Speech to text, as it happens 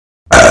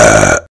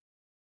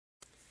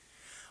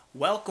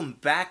Welcome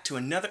back to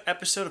another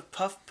episode of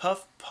Puff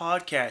Puff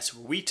Podcast,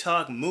 where we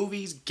talk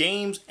movies,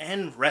 games,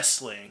 and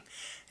wrestling.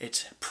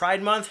 It's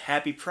Pride Month,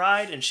 happy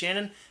Pride, and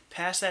Shannon,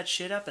 pass that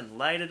shit up and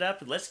light it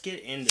up, and let's get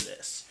into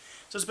this.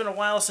 So it's been a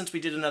while since we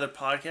did another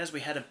podcast.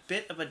 We had a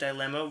bit of a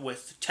dilemma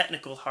with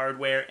technical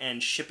hardware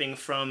and shipping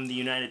from the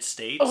United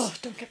States. Oh,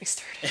 don't get me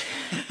started.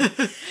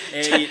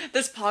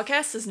 This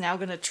podcast is now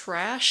going to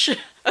trash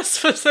a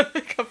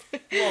specific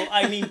company. Well,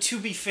 I mean, to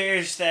be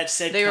fair, that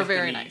said they company, were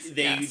very nice.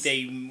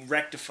 They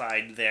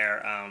rectified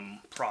their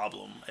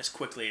problem as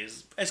quickly.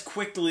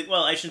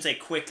 Well, I shouldn't say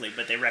quickly,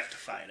 but they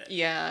rectified it.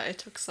 Yeah, it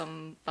took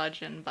some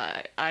budging,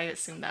 but I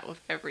assume that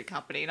with every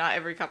company. Not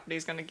every company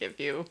is going to give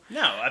you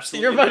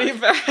absolutely your money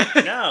back.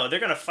 No, they're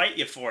going to fight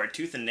you for it,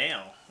 tooth and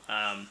nail.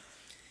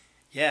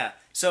 Yeah,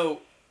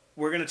 so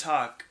we're going to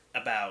talk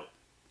about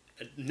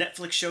a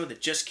Netflix show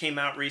that just came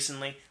out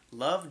recently,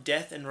 Love,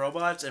 Death, and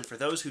Robots. And for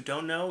those who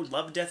don't know,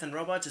 Love, Death, and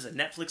Robots is a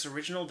Netflix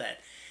original that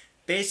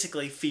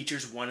basically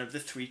features one of the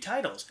three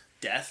titles,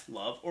 Death,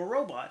 Love, or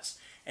Robots.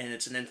 And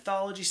it's an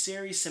anthology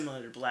series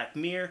similar to Black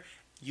Mirror,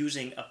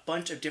 using a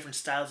bunch of different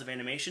styles of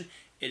animation.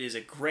 It is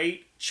a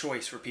great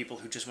choice for people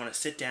who just want to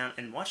sit down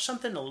and watch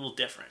something a little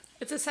different.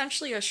 It's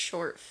essentially a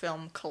short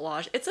film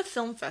collage. It's a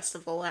film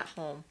festival at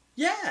home.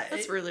 Yeah.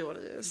 That's really what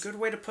it is. Good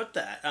way to put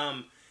that.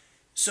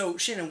 So,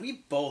 Shannon,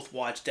 we both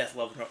watched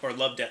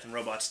Love, Death, and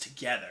Robots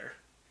together.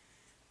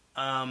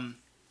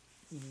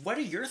 What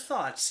are your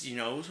thoughts,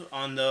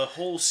 on the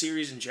whole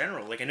series in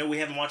general? Like, I know we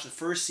haven't watched the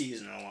first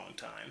season in a long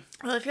time.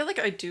 Well, I feel like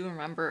I do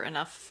remember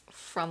enough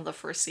from the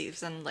first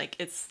season. Like,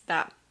 it's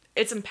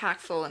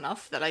impactful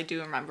enough that I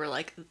do remember,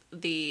 like,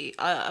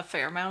 a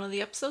fair amount of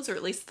the episodes, or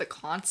at least the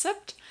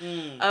concept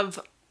of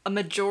a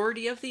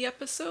majority of the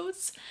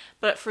episodes.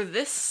 But for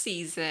this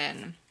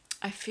season,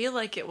 I feel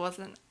like it was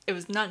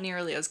not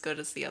nearly as good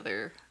as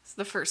the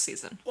first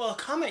season. Well, a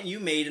comment you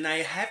made, and I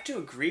have to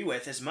agree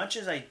with, as much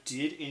as I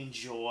did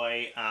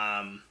enjoy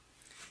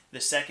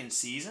the second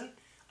season,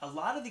 a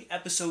lot of the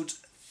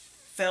episodes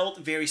felt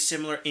very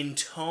similar in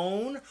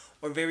tone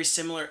or very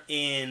similar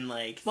in,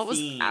 like, what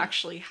theme. Was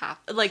actually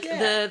happening. Like,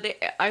 yeah.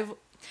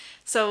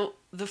 So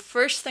the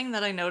first thing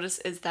that I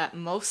noticed is that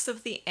most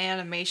of the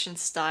animation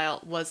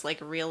style was like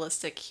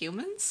realistic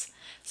humans.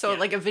 So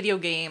like a video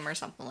game or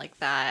something like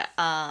that.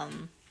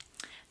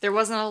 There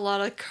wasn't a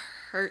lot of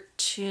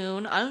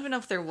cartoon. I don't even know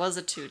if there was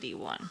a 2D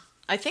one.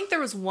 I think there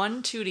was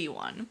one 2D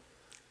one,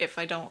 if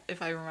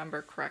I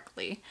remember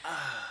correctly.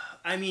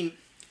 I mean,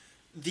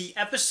 the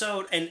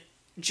episode, and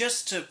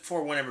just to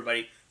forewarn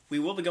everybody, we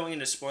will be going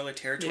into spoiler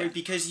territory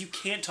because you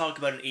can't talk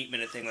about an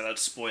 8-minute thing without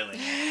spoiling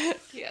it.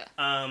 Yeah.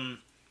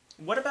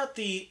 What about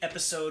the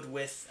episode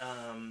with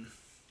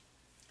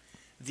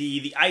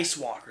the Ice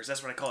Walkers?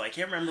 That's what I call it. I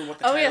can't remember what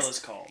the title is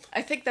called.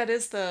 I think that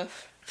is the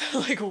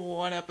like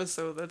one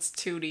episode that's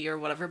 2D or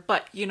whatever.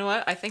 But you know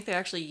what? I think they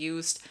actually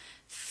used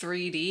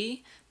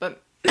 3D,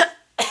 but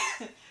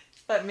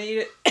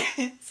made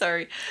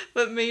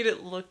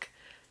it look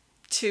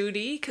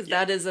 2D, because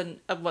that is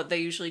what they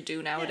usually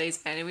do nowadays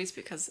anyways,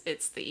 because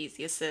it's the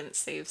easiest and it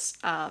saves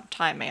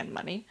time and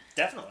money.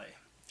 Definitely.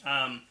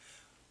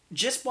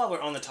 Just while we're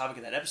on the topic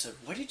of that episode,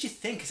 what did you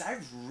think? Because I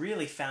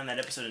really found that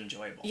episode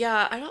enjoyable.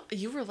 Yeah,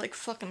 you were like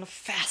fucking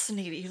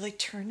fascinated. You like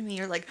turned to me,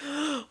 you're like,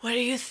 oh, what do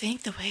you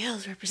think the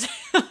whales represent?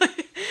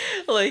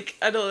 Like,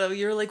 I don't know.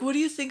 You're like, what do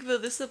you think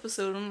about this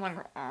episode? And I'm like,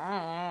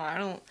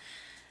 oh,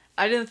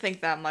 I didn't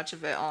think that much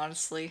of it,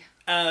 honestly.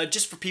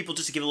 Just for people,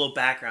 just to give a little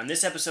background,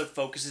 this episode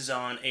focuses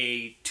on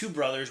two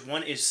brothers.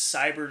 One is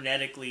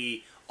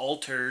cybernetically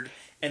altered,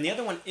 and the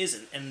other one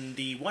isn't. And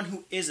the one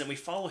who isn't, we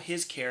follow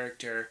his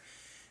character,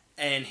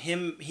 and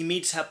he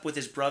meets up with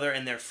his brother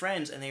and their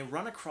friends, and they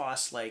run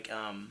across like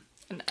an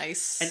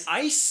ice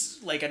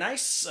pond, an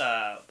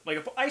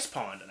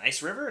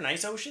ice river, an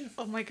ice ocean.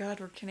 Oh my God,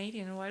 we're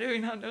Canadian. Why do we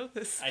not know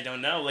this? I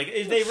don't know. Like,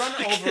 they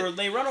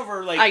run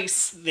over like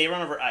ice. They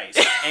run over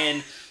ice,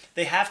 and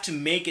they have to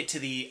make it to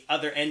the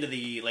other end of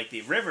the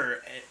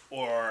river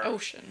or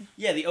ocean.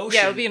 Yeah, the ocean.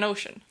 Yeah, it would be an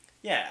ocean.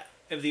 Yeah,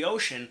 of the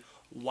ocean.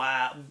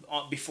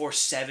 Before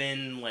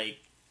 7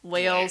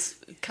 whales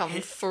come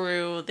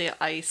through the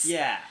ice.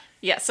 Yeah.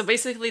 Yeah. So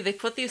basically, they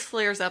put these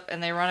flares up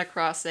and they run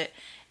across it,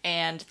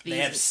 and they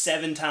have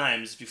 7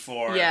 times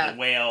before the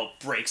whale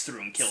breaks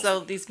through and kills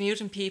them. So these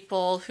mutant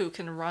people who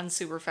can run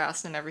super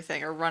fast and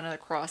everything are running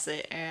across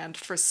it, and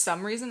for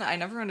some reason, I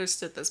never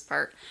understood this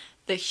part.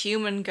 The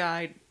human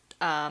guy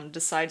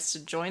decides to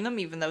join them,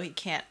 even though he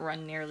can't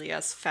run nearly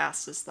as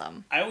fast as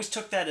them. I always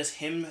took that as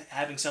him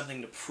having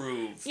something to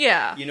prove.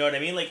 Yeah. You know what I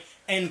mean? Like,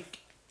 and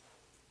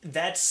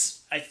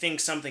that's, I think,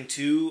 something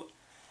too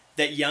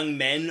that young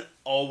men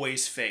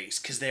always face,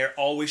 because they're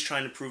always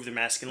trying to prove their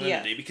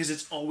masculinity, because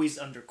it's always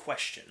under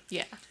question.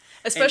 Yeah.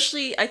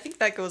 Especially, I think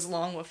that goes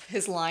along with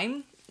his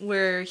line,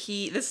 where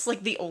this is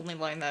like the only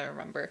line that I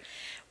remember,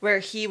 where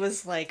he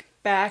was like,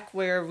 back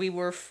where we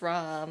were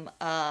from,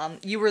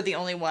 you were the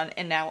only one,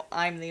 and now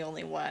I'm the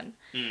only one.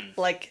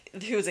 Like,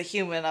 who's a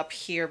human up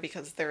here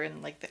because they're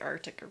in, like, the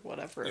Arctic or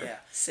whatever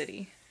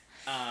city.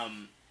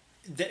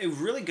 A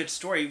really good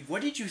story.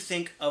 What did you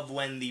think of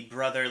when the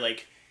brother,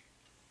 like,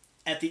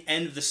 at the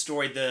end of the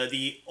story,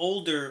 the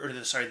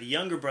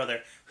younger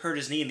brother hurt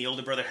his knee and the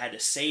older brother had to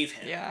save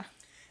him. Yeah.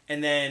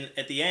 And then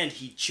at the end,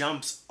 he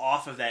jumps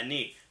off of that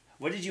knee.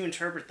 What did you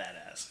interpret that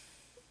as?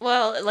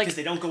 Well, like... Because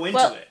they don't go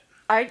into it.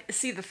 I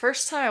see, the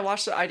first time I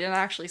watched it, I didn't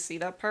actually see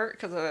that part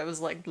because I was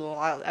like,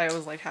 I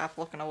was like half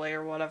looking away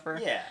or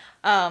whatever. Yeah.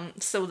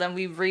 So then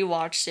we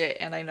rewatched it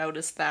and I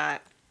noticed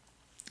that.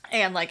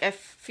 And like, I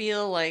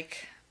feel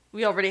like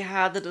we already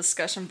had the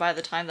discussion by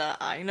the time that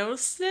I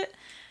noticed it.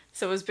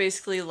 So it was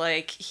basically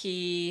like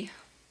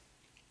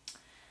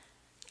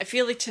I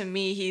feel like to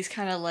me, he's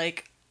kind of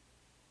like,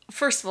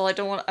 first of all,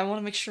 I want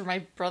to make sure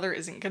my brother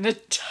isn't going to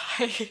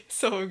die.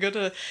 So I'm going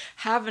to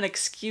have an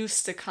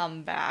excuse to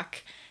come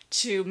back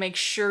to make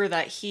sure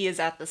that he is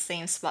at the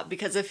same spot.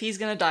 Because if he's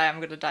going to die, I'm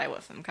going to die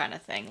with him kind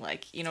of thing.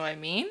 Like, you know what I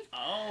mean?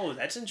 Oh,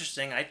 that's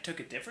interesting. I took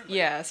it differently.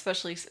 Yeah,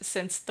 especially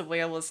since the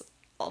whale was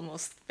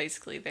almost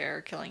basically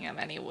there killing him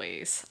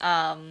anyways.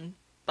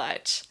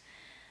 But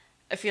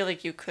I feel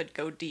like you could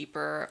go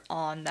deeper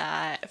on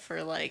that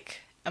for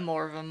like a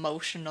more of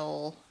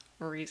emotional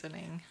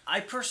reasoning. I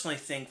personally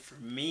think for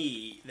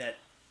me that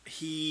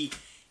the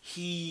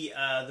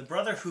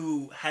brother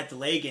who had the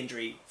leg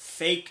injury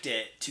faked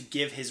it to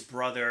give his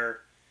brother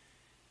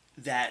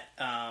that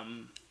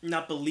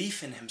not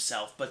belief in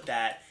himself, but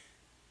that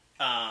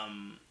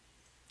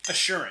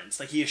assurance.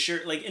 Like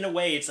like in a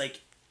way, it's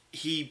like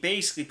he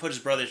basically put his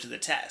brother to the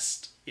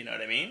test. You know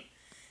what I mean?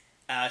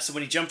 So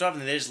when he jumped off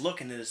and they just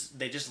look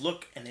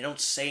and they don't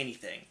say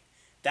anything.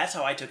 That's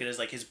how I took it, as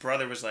like his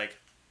brother was like,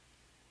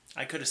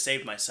 I could have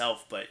saved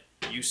myself, but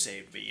you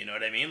saved me. You know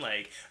what I mean?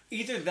 Like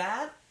either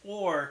that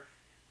or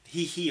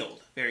he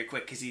healed very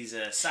quick because he's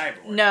a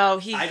cyborg. No,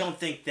 I don't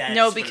think that's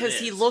no, what it because is.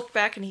 he looked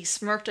back and he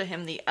smirked at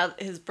him.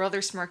 His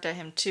brother smirked at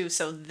him too,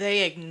 so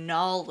they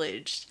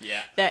acknowledged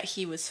that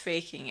he was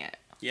faking it.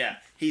 Yeah,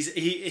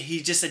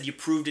 he just said you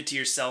proved it to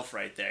yourself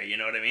right there. You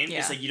know what I mean? Yeah.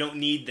 It's like you don't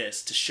need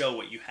this to show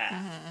what you have.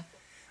 Mm-hmm.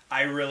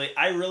 I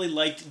really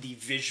liked the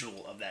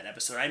visual of that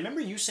episode. I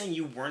remember you saying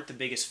you weren't the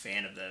biggest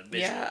fan of the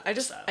visual. Yeah,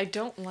 I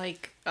don't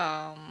like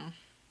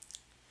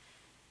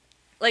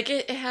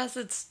it has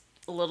its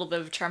a little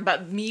bit of charm,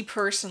 but me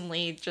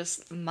personally,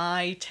 just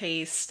my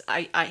taste,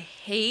 I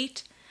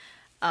hate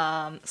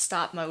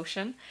stop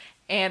motion,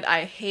 and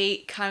I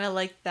hate kind of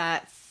like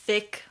that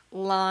thick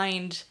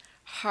lined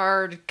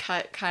hard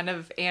cut kind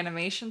of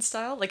animation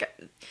style. Like,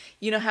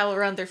 you know how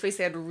around their face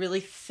they had really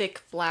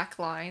thick black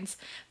lines?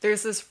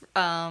 There's this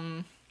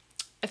I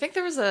think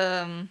there was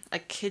a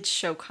kids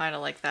show kind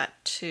of like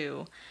that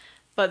too,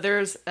 but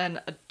there's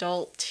an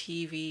adult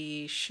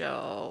TV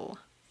show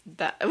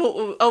that it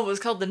was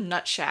called The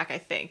Nut Shack. I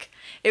think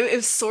it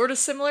was sort of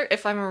similar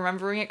if I'm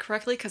remembering it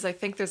correctly, because I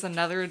think there's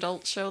another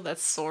adult show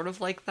that's sort of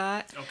like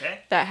that. Okay.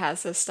 That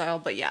has this style,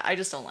 but yeah, I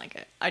just don't like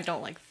it. I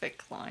don't like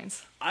thick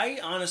lines. I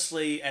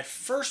honestly, at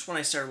first when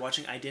I started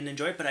watching, I didn't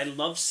enjoy it, but I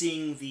love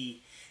seeing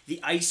the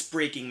ice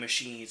breaking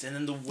machines and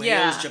then the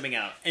whales jumping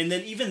out, and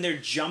then even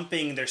their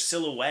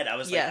silhouette. I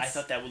was like, I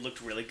thought that would look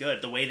really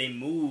good, the way they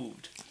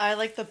moved. I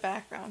like the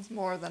backgrounds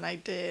more than I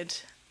did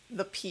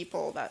the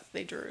people that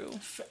they drew.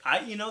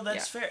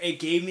 That's fair. It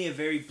gave me a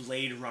very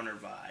Blade Runner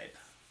vibe.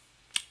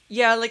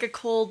 Yeah, like a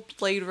cold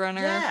Blade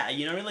Runner. Yeah,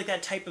 you know, like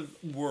that type of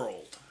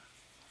world.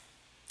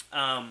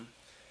 And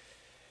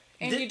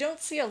you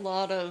don't see a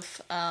lot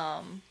of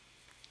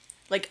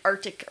like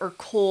Arctic or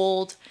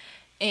cold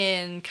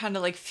and kind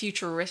of like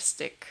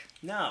futuristic.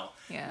 No.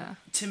 Yeah.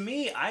 To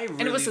me, and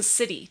it was a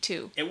city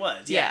too. It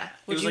was, yeah.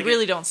 Which you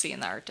really don't see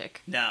in the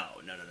Arctic. No.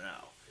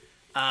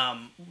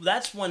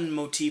 That's one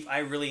motif I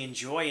really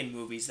enjoy in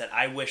movies that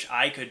I wish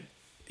I could,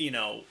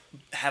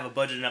 have a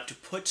budget enough to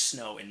put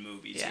snow in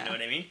movies. Yeah. You know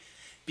what I mean?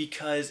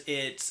 Because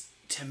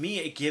to me,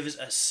 it gives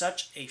us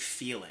such a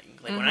feeling.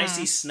 Like when I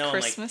see snow,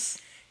 Christmas?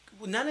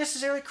 I'm like, not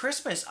necessarily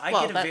Christmas.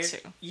 That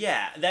too.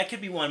 Yeah, that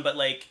could be one, but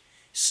like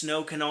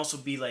snow can also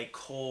be like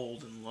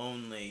cold and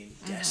lonely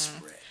and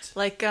desperate.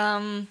 Like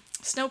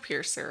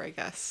Snowpiercer, I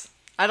guess.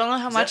 I don't know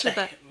how much of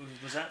that.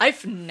 Was that?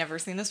 I've never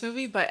seen this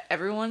movie, but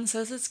everyone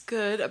says it's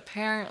good,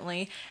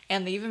 apparently,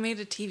 and they even made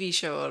a TV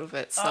show out of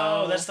it. So.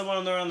 Oh, that's the one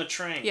when they're on the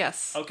train.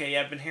 Yes. Okay,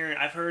 yeah,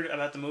 I've heard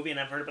about the movie and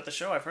I've heard about the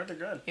show. I've heard they're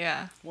good.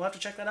 Yeah. We'll have to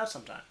check that out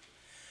sometime.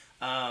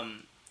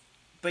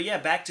 But yeah,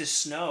 back to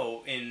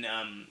snow in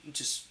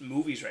just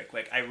movies right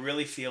quick. I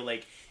really feel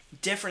like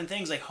different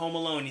things, like Home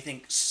Alone, you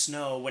think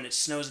snow, when it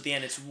snows at the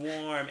end, it's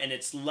warm and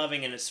it's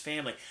loving and it's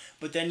family.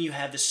 But then you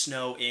have the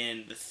snow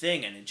in The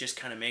Thing and it just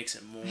kind of makes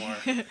it more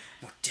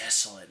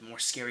desolate, more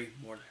scary,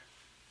 more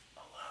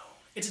alone.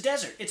 It's a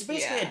desert. It's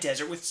basically a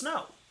desert with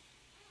snow.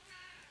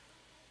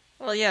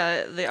 Well,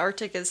 yeah, the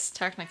Arctic is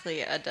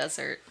technically a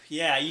desert.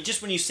 Yeah,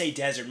 when you say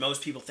desert,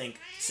 most people think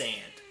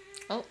sand.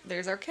 Oh,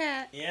 there's our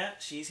cat. Yeah,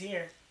 she's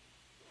here.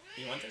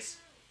 You want this?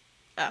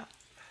 Oh.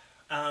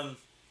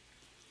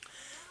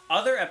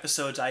 Other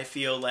episodes I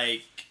feel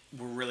like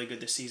were really good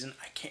this season.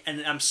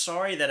 And I'm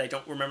sorry that I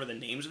don't remember the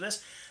names of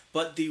this,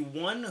 but the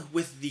one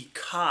with the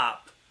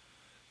cop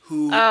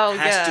who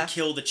has to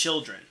kill the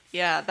children.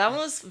 Yeah, that one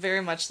was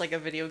very much like a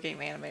video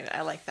game animated.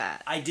 I like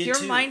that. I did He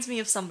too. reminds me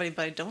of somebody,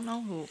 but I don't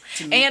know who.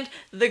 To me- And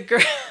the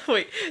girl,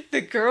 wait,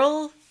 the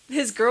girl,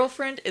 his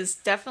girlfriend is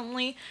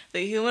definitely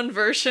the human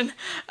version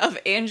of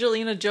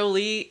Angelina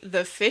Jolie,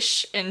 the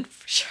fish in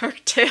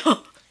Shark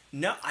Tale.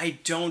 No, I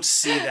don't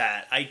see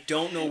that. I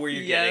don't know where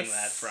you're getting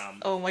that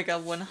from. Oh my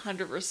god,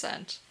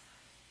 100%.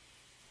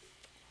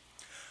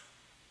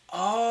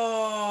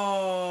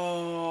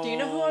 Oh. Do you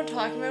know who I'm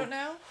talking about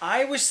now?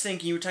 I was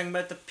thinking you were talking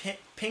about the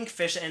pink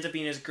fish that ends up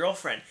being his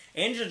girlfriend.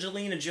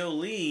 Angelina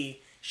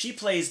Jolie, she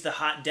plays the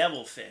hot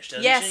devil fish,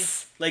 doesn't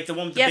Yes. she? Like the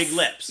one with the big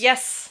lips.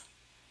 Yes.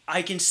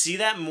 I can see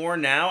that more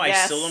now.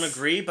 Yes. I still don't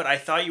agree, but I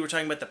thought you were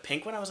talking about the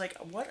pink one. I was like,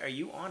 what are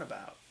you on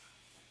about?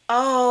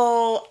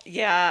 Oh,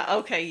 yeah,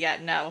 okay, yeah,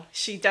 no.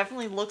 She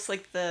definitely looks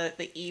like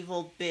the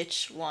evil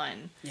bitch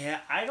one. Yeah,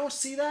 I don't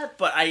see that,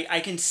 but I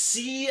can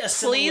see a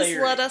similarity.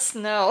 Please let us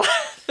know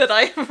that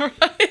I am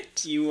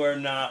right. You are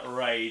not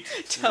right.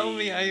 Tell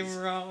me Please. I am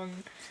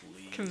wrong.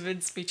 Please.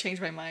 Convince me, change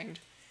my mind.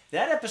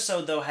 That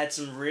episode, though, had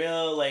some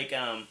real, like,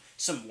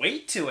 some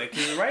weight to it,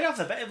 because right off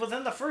the bat,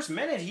 within the first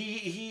minute,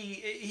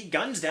 he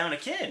guns down a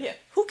kid. Yeah,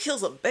 who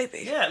kills a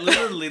baby? Yeah,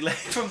 literally, like,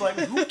 from, like,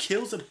 who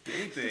kills a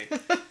baby?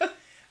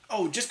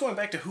 Oh, just going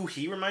back to who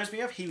he reminds me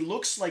of, he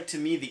looks like, to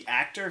me, the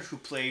actor who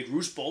played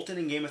Roose Bolton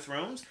in Game of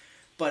Thrones,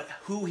 but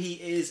who he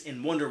is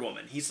in Wonder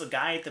Woman. He's the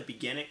guy at the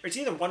beginning, or it's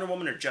either Wonder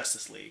Woman or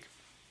Justice League.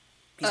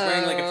 He's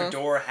wearing, like, a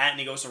fedora hat, and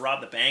he goes to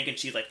rob the bank, and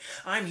she's like,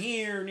 I'm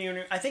here,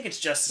 near. I think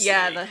it's Justice League.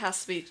 Yeah, that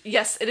has to be.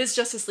 Yes, it is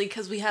Justice League,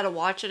 because we had to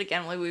watch it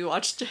again when we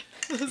watched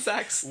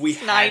Zack Snyder's. We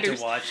had to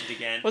watch it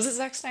again. Was it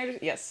Zack Snyder?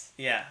 Yes.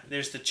 Yeah,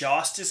 there's the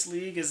Justice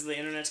League, as the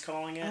internet's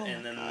calling it,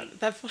 and then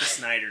the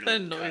Snyder League.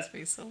 That annoys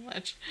me so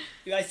much.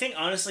 I think,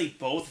 honestly,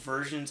 both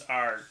versions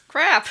are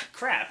crap.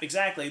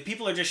 Exactly.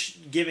 People are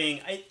just giving...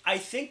 I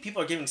think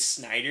people are giving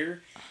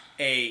Snyder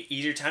a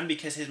easier time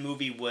because his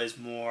movie was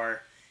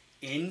more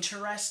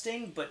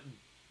interesting, but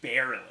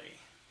barely.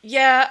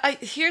 Yeah,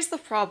 here's the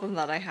problem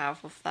that I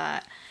have with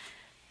that.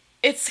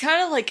 It's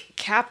kind of like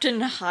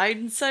Captain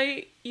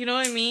Hindsight, you know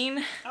what I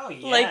mean? Oh,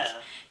 yeah. Like,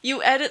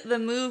 you edit the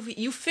movie,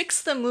 you fix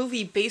the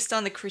movie based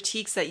on the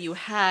critiques that you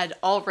had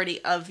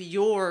already of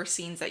your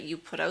scenes that you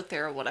put out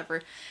there or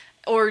whatever,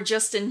 or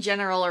just in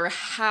general, or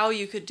how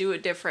you could do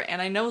it different.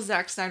 And I know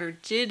Zack Snyder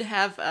did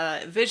have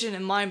a vision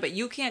in mind, but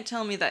you can't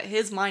tell me that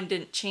his mind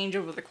didn't change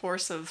over the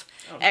course of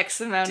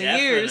X amount of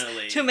years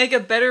to make a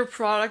better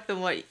product than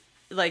what,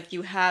 like,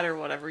 you had or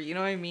whatever, you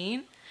know what I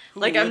mean?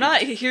 Like, I'm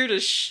not here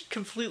to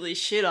completely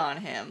shit on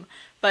him,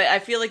 but I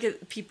feel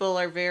like people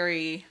are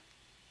very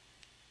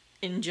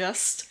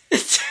unjust.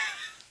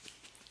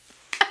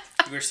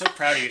 You're so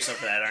proud of yourself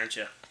for that, aren't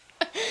you?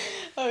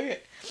 Okay.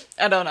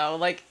 I don't know.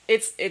 Like,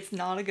 it's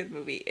not a good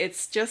movie.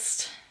 It's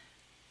just...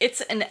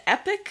 It's an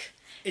epic.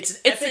 It's an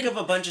epic of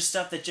a bunch of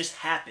stuff that just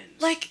happens.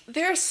 Like,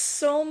 there are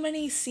so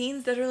many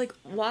scenes that are like,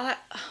 why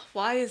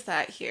is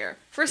that here?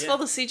 First of all,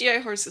 the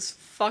CGI horses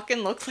fucking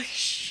look like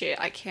shit.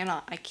 I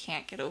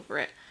can't get over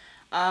it.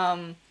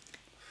 And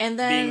then...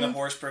 Being the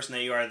horse person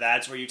that you are,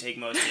 that's where you take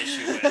most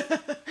issue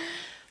with.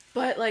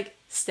 But, like,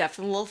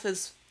 Steppenwolf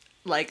is,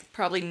 like,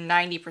 probably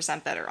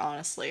 90% better,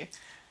 honestly.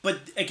 But,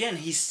 again,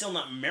 he's still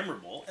not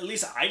memorable. At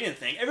least I didn't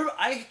think.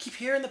 I keep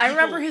hearing the people... I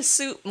remember his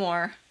suit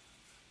more.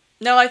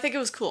 No, I think it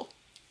was cool.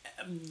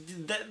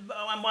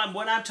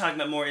 What I'm talking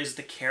about more is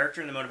the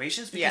character and the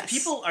motivations. Because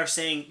people are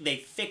saying they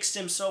fixed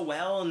him so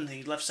well and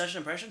he left such an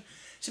impression.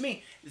 To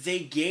me, they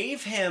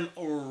gave him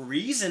a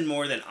reason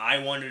more than I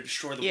wanted to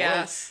destroy the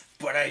world.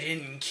 But I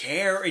didn't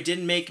care. It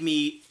didn't make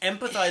me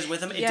empathize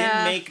with him. It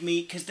didn't make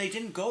me... Because they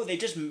didn't go... They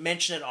just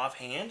mention it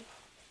offhand.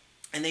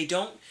 And they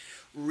don't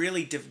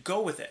really go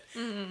with it.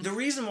 Mm-hmm. The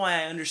reason why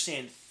I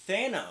understand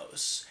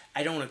Thanos...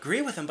 I don't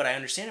agree with him, but I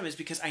understand him is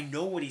because I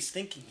know what he's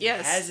thinking. He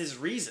has his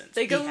reasons.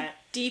 They go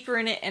deeper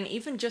in it, and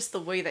even just the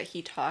way that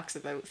he talks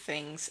about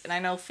things. And I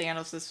know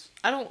Thanos is...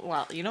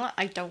 Well, you know what?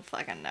 I don't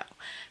fucking know.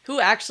 Who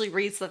actually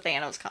reads the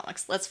Thanos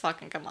comics? Let's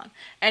fucking come on.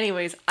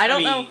 Anyways, I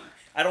don't know...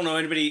 I don't know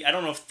anybody... I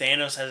don't know if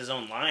Thanos has his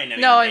own line.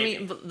 I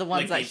mean the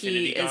ones like that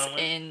he is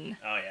in.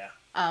 Oh,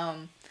 yeah.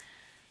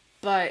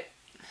 But...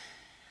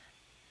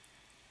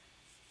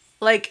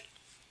 Like...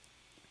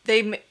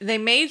 They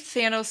made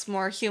Thanos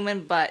more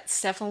human, but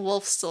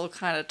Steppenwolf still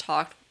kind of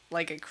talked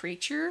like a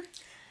creature.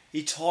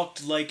 He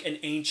talked like an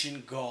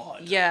ancient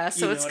god. Yeah,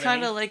 so it's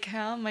kind of like,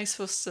 how am I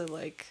supposed to,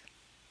 like,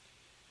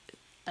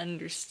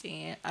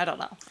 understand? I don't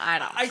know.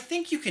 I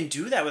think you can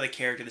do that with a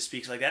character that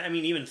speaks like that. I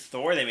mean, even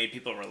Thor, they made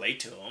people relate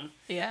to him.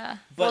 Yeah.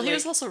 But well, he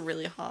was also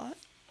really hot.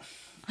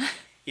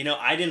 You know,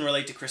 I didn't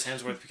relate to Chris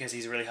Hemsworth because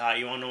he's really hot.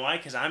 You want to know why?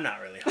 Because I'm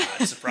not really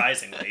hot,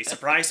 surprisingly.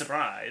 Surprise,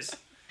 surprise.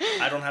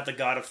 I don't have the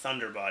God of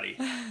Thunder body.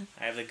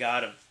 I have the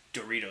God of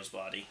Doritos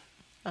body.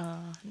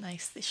 Oh,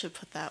 nice. They should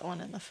put that one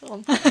in the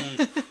film.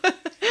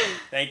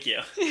 Thank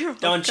you.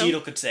 Don Cheadle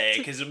could say it,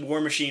 because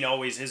War Machine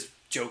his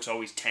jokes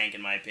always tank,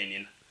 in my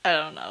opinion. I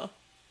don't know.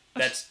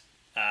 That's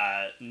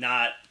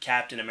not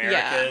Captain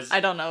America's. Yeah, I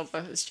don't know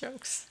about his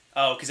jokes.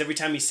 Oh, because every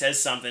time he says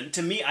something,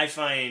 to me, I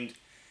find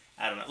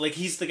I don't know. Like,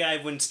 he's the guy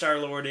when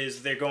Star-Lord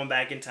they're going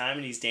back in time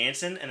and he's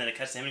dancing, and then it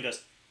cuts to him and he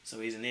goes, so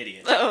he's an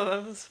idiot. Oh,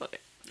 that was funny.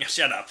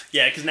 Shut up.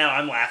 Yeah, because now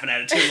I'm laughing at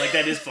it too. Like,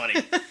 that is funny.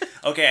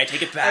 Okay, I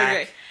take it back.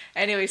 Okay.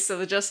 Anyway, so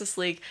the Justice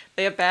League,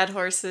 they have bad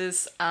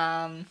horses.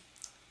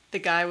 The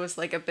guy was,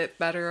 like, a bit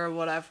better or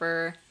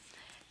whatever.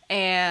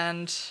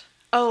 And,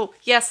 oh,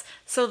 yes.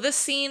 So this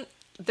scene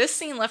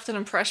left an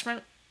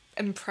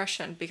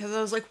impression because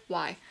I was like,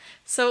 why?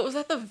 So it was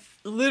at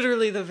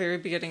literally the very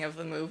beginning of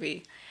the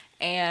movie.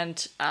 And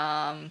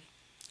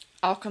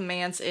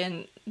Aquaman's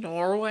in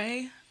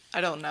Norway.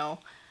 I don't know.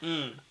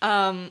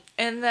 And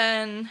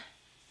then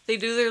they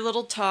do their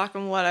little talk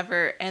and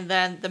whatever, and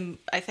then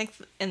I think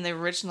in the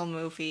original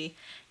movie,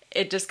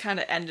 it just kind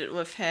of ended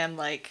with him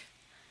like,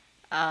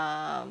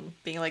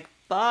 being like,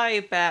 "Bye,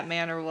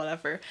 Batman" or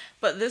whatever.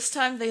 But this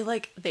time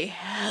they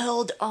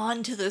held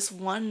on to this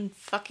one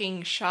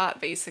fucking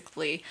shot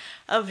basically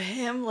of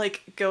him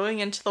like going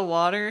into the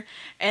water,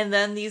 and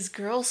then these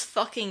girls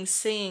fucking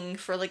sing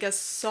for like a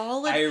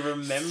solid I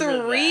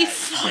remember 3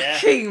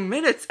 fucking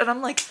minutes, and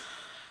I'm like,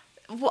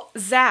 what,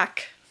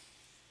 Zach?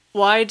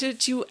 Why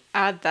did you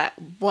add that?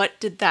 What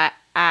did that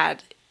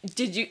add?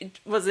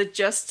 Was it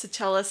just to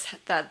tell us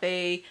that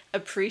they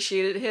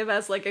appreciated him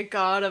as like a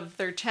god of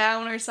their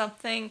town or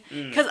something?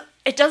 Because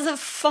it doesn't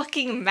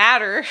fucking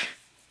matter.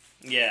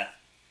 Yeah.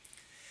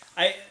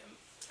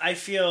 I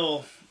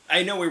feel,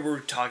 I know we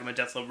were talking about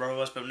Death Love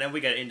Robots, but now we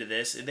got into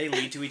this. They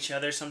lead to each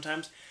other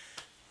sometimes.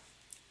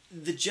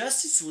 The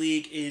Justice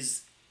League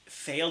is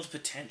failed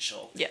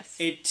potential. Yes.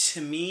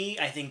 To me,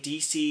 I think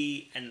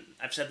DC, and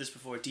I've said this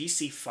before,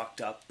 DC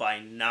fucked up by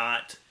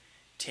not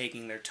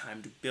taking their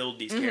time to build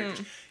these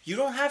characters. You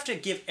don't have to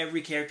give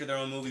every character their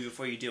own movie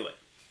before you do it.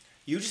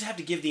 You just have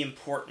to give the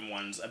important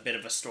ones a bit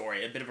of a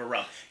story, a bit of a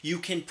rub. You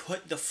can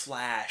put the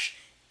Flash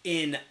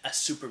in a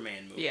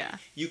Superman movie. Yeah.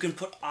 You can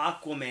put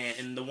Aquaman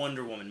in the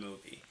Wonder Woman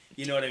movie.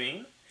 You know what I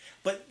mean?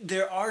 But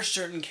there are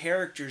certain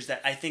characters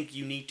that I think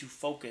you need to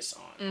focus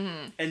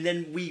on. And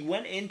then we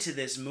went into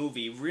this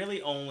movie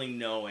really only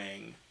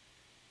knowing,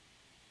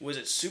 was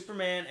it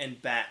Superman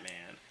and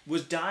Batman?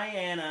 Was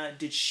Diana,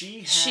 did she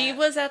have... She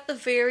was at the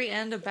very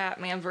end of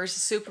Batman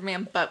versus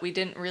Superman, but we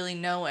didn't really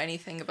know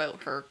anything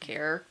about her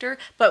character.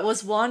 But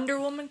was Wonder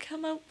Woman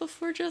come out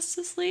before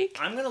Justice League?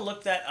 I'm going to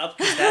look that up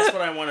because that's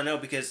what I want to know.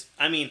 Because,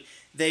 I mean,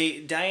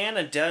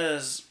 Diana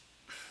does...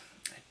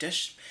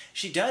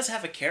 She does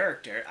have a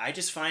character. I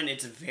just find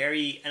it's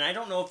very... And I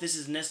don't know if this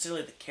is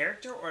necessarily the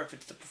character or if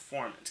it's the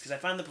performance. Because I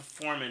find the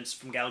performance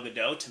from Gal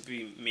Gadot to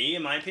be, me,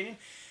 in my opinion,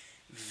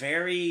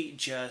 very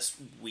just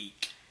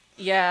weak.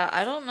 Yeah,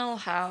 I don't know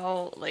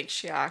how, like,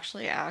 she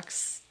actually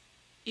acts.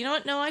 You know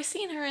what? No, I've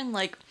seen her in,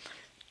 like,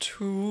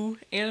 2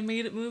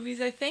 animated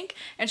movies, I think.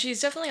 And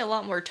she's definitely a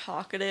lot more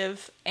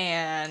talkative,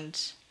 and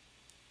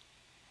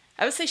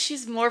I would say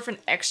she's more of an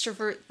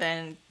extrovert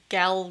than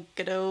Gal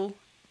Gadot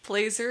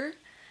plays her.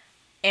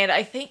 And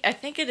I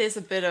think it is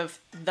a bit of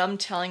them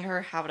telling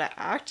her how to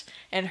act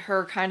and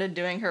her kind of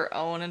doing her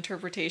own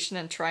interpretation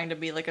and trying to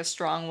be like a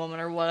strong woman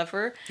or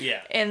whatever.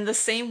 Yeah. In the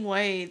same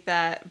way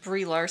that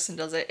Brie Larson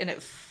does it, and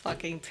it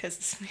fucking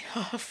pisses me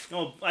off.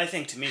 Well, I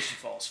think to me she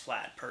falls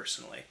flat,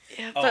 personally.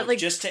 Yeah, but like...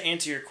 just to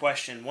answer your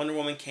question, Wonder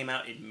Woman came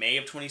out in May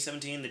of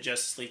 2017. The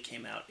Justice League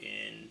came out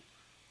in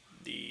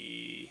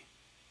the...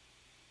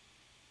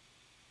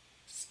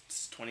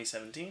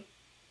 2017?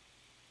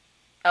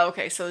 Oh,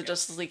 okay, so the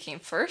Justice League came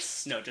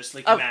first? No, Justice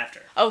League came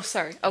after. Oh,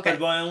 sorry. Okay. But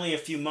by only a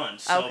few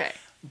months. So okay.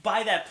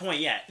 By that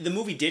point, yeah, the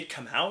movie did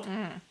come out,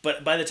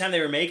 but by the time they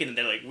were making it,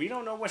 they're like, we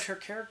don't know what her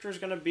character is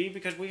going to be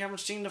because we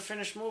haven't seen the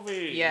finished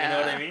movie. Yeah. You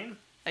know what I mean?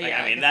 Like,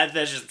 yeah. I mean, that's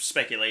just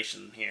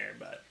speculation here,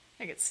 but...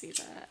 I could see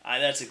that.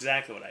 That's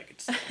exactly what I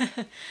could say.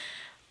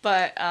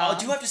 But, I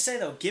do have to say,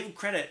 though, give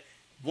credit.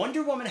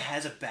 Wonder Woman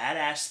has a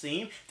badass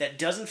theme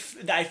that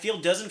I feel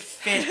doesn't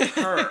fit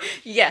her.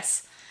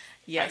 Yes.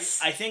 Yes.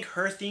 I think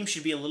her theme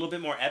should be a little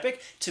bit more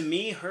epic. To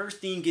me, her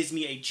theme gives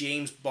me a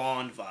James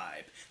Bond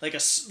vibe. Like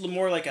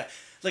more like a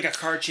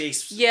car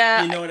chase.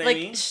 Yeah. You know what I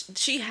mean?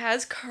 She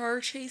has car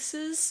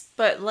chases,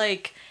 but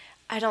like,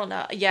 I don't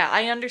know. Yeah,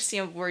 I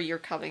understand where you're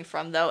coming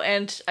from though.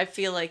 And I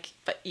feel like,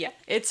 but yeah,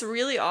 it's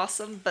really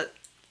awesome, but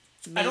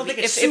maybe I don't think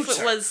it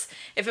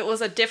if it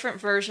was a different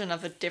version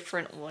of a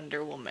different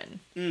Wonder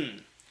Woman.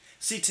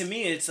 See, to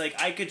me, it's like,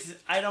 I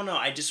don't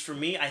know. For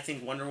me, I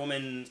think Wonder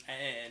Woman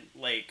and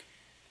like,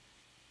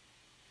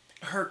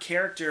 her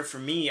character, for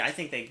me, I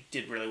think they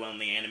did really well in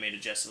the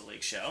animated Justice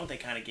League show. They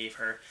kind of gave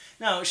her...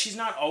 No, she's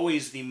not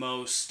always the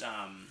most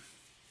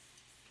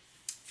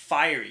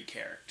fiery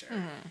character.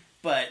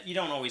 But you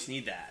don't always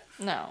need that.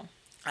 No.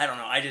 I don't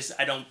know.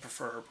 I don't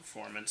prefer her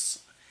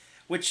performance.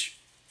 Which,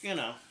 you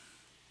know...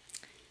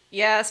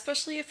 Yeah,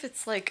 especially if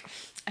it's like...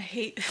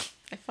 I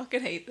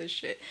fucking hate this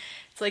shit.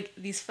 It's like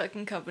these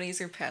fucking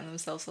companies are patting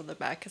themselves on the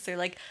back because they're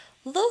like...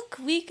 Look,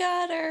 we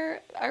got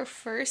our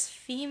first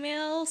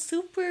female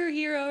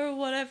superhero or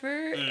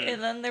whatever,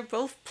 and then they're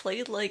both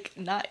played like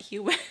not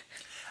human.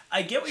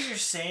 I get what you're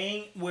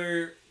saying,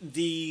 where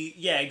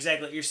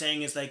exactly what you're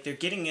saying is like they're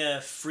getting a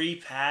free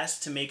pass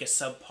to make a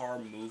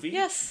subpar movie.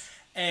 Yes.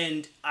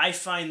 And I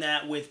find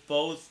that with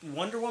both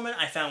Wonder Woman,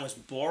 I found was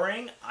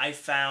boring. I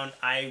found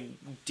I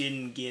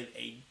didn't give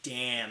a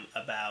damn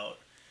about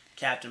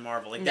Captain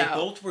Marvel. Like, they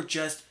both were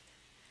just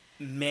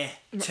meh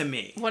to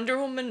me. Wonder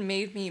Woman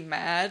made me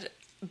mad,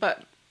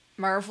 but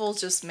Marvel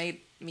just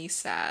made me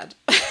sad.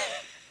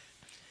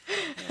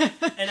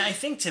 And I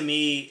think, to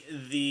me,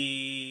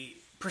 the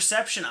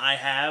perception I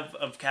have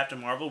of Captain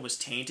Marvel was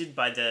tainted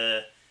by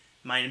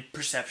my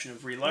perception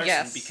of Brie Larson.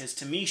 Yes. Because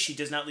to me, she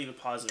does not leave a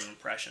positive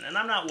impression. And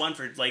I'm not one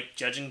for, like,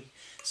 judging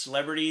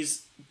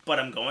celebrities, but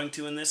I'm going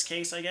to in this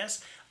case, I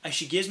guess.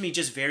 She gives me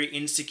just very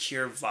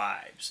insecure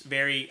vibes.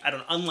 Very, I don't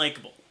know,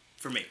 unlikable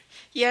for me.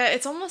 Yeah,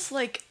 it's almost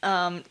like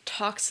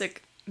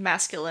toxic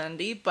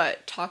masculinity,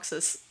 but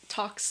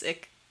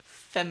toxic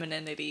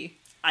femininity.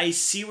 I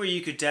see where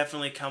you could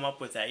definitely come up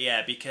with that,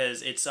 yeah,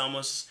 because it's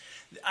almost...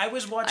 I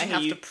was watching...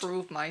 I have to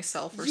prove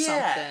myself or something.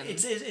 Yeah,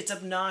 it's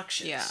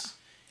obnoxious. Yeah.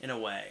 In a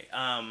way.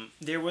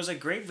 There was a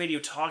great video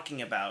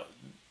talking about,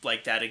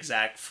 like, that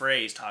exact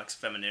phrase, toxic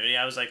femininity.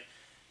 I was like,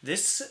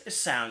 this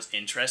sounds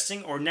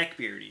interesting, or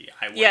neckbeardy.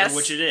 I wonder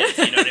which it is,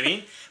 you know what I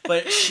mean?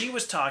 But she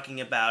was talking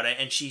about it,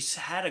 and she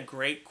had a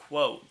great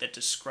quote that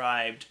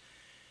described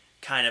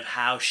kind of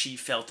how she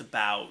felt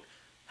about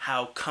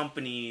how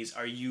companies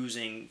are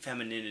using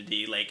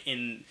femininity, like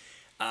in,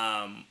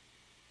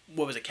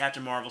 what was it,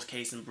 Captain Marvel's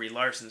case and Brie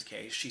Larson's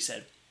case. She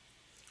said,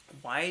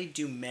 why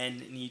do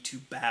men need to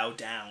bow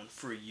down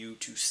for you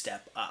to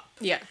step up?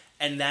 Yeah.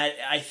 And that,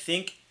 I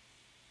think,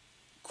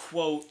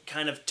 quote,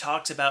 kind of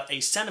talks about a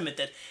sentiment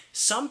that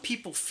some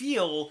people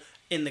feel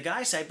in the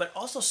guy side, but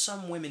also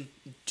some women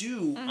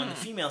do on the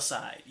female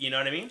side. You know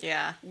what I mean?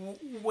 Yeah. Where,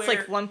 it's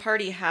like one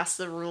party has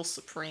to rule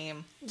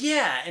supreme.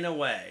 Yeah, in a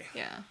way.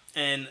 Yeah.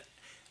 And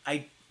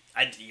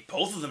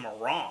both of them are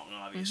wrong,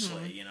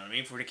 obviously. You know what I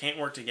mean? If we can't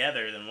work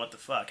together, then what the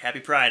fuck? Happy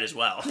Pride as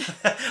well.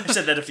 I've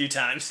said that a few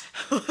times.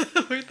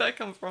 Where'd that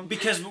come from?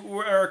 Because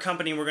we're a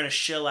company, we're going to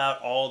shill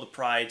out all the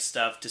Pride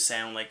stuff to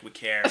sound like we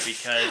care,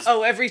 because...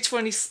 every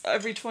 20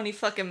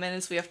 fucking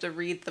minutes we have to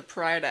read the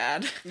Pride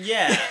ad.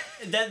 Yeah.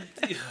 That,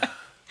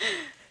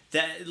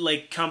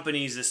 like,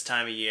 companies this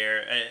time of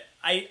year,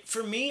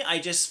 for me, I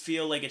just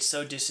feel like it's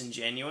so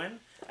disingenuous.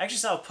 I actually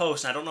saw a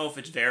post, and I don't know if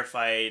it's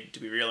verified to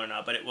be real or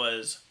not, but it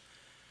was...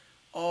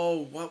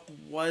 Oh, what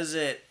was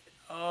it?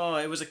 Oh,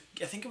 I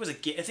think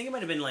it might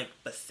have been like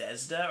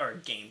Bethesda or a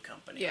game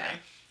company, yeah. Right?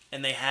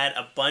 And they had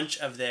a bunch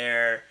of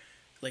their,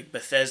 like,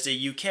 Bethesda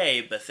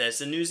UK,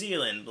 Bethesda New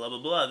Zealand, blah,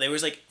 blah, blah. There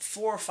was like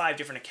 4 or 5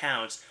 different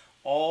accounts,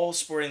 all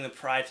sporting the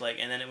Pride flag,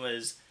 and then it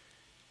was...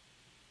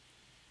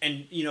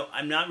 And, you know,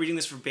 I'm not reading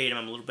this verbatim,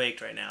 I'm a little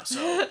baked right now,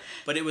 so...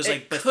 But it was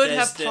like Bethesda... It could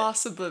have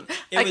possibly...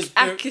 It was...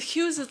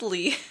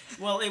 Accusedly.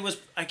 Well, it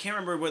was... I can't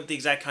remember what the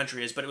exact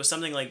country is, but it was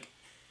something like...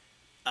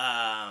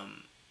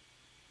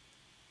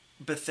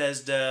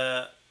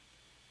 Bethesda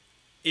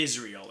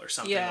Israel or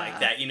something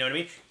like that, you know what I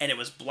mean? And it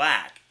was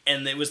black,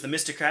 and it was the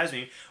Mr. Krabs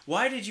meme.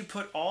 Why did you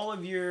put all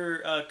of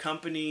your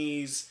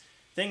company's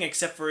thing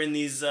except for in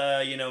these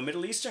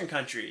Middle Eastern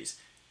countries?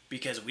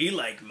 Because we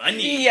like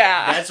money.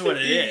 Yeah, that's what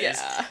it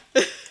is. Yeah.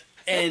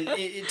 And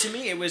to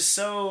me, it was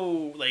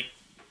so like...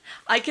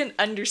 I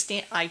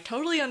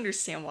totally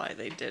understand why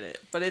they did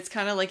it, but it's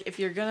kind of like, if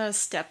you're gonna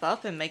step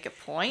up and make a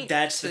point,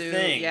 that's the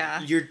thing.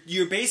 Yeah,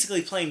 you're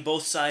basically playing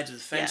both sides of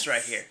the fence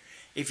right here.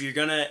 If you're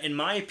gonna, in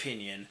my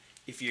opinion,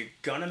 if you're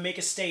gonna make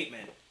a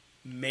statement,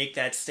 make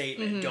that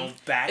statement.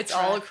 Don't backtrack. It's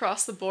all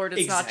across the board.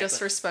 It's not just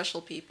for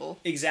special people.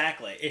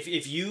 Exactly.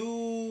 If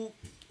you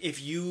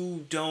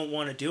don't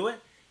want to do it,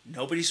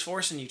 nobody's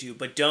forcing you to.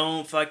 But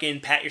don't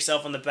fucking pat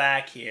yourself on the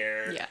back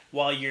here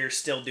while you're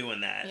still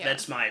doing that. Yeah.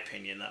 That's my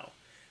opinion, though.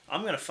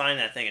 I'm going to find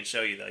that thing and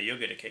show you, though. You'll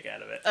get a kick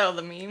out of it. Oh,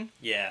 the meme?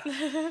 Yeah.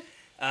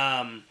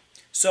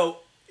 So,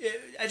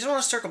 I just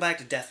want to circle back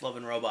to Death, Love,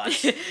 and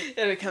Robots.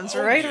 It comes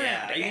right around.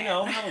 Yeah, you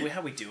know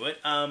how we do it.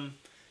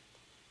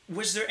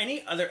 Was there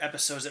any other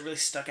episodes that really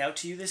stuck out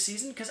to you this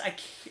season? Because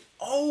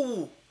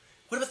what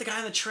about the guy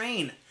on the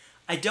train?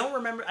 I don't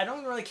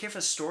really care for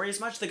the story as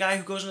much. The guy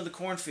who goes into the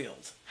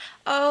cornfield.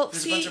 Oh,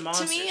 There's see, a bunch of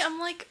monsters. to me, I'm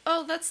like,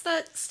 oh, that's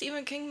that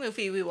Stephen King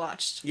movie we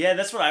watched. Yeah,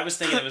 that's what I was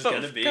thinking it was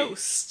going to be.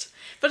 Ghost.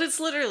 But it's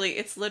literally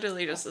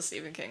just a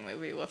Stephen King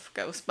movie with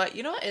Ghost. But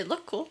you know what? It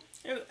looked cool.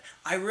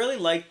 I really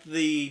liked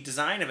the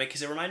design of it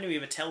because it reminded me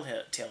of a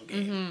Telltale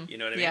game. You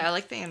know what I mean? Yeah, I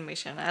like the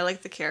animation. I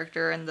like the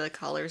character and the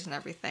colors and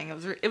everything.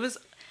 It was.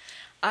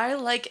 I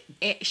like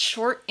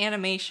short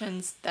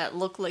animations that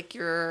look like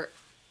you're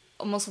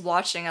almost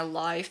watching a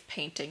live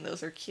painting.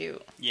 Those are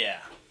cute. Yeah.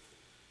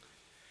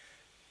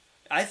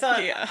 I thought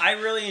I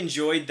really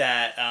enjoyed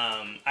that.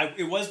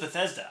 It was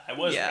Bethesda. I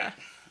was right.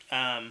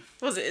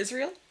 Was it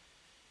Israel?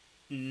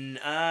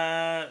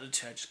 I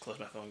just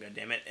closed my phone. God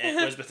damn it!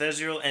 It was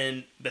Bethesda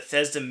and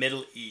Bethesda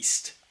Middle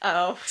East.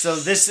 Oh. So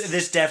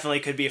this definitely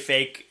could be a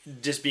fake,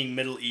 just being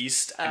Middle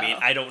East. I mean,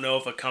 I don't know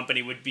if a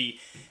company would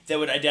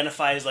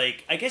identify as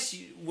like. I guess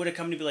would a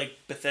company be like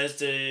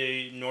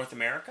Bethesda North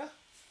America?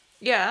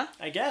 Yeah.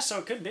 I guess so.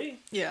 It could be.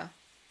 Yeah.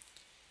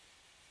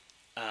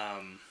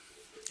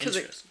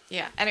 Interesting.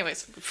 Yeah.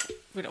 Anyways,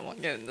 we don't want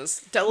to get into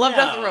this. Love,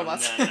 Death, and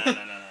Robots. No.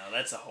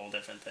 That's a whole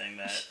different thing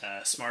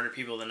that smarter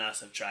people than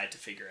us have tried to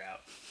figure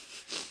out.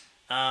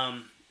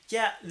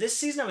 Yeah, this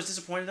season I was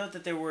disappointed though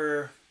that there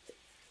were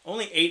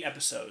only 8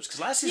 episodes because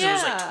last season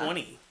was like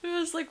 20. It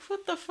was like,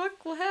 what the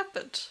fuck? What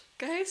happened,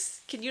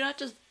 guys? Can you not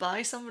just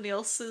buy somebody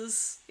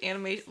else's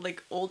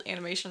old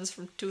animations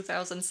from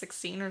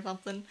 2016 or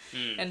something,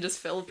 and just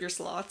fill up your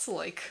slots?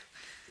 Like,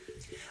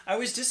 I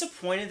was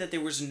disappointed that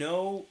there was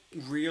no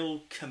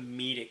real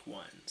comedic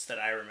ones that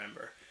I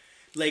remember.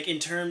 Like,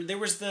 there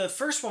was the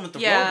first one with the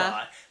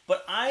robot,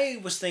 but I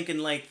was thinking,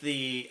 like,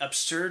 the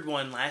absurd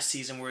one last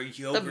season where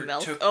yogurt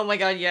took... Oh my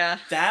god, yeah.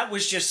 That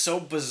was just so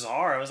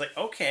bizarre. I was like,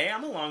 okay,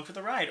 I'm along for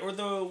the ride. Or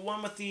the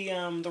one with the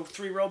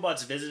 3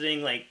 robots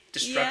visiting, like,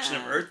 destruction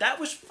of Earth. That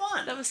was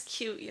fun. That was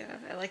cute, yeah.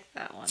 I liked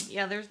that one.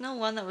 Yeah, there's no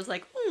one that was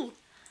like, ooh.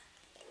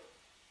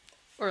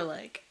 Or,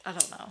 like, I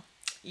don't know.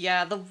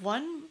 Yeah, the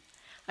one...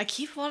 I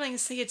keep wanting to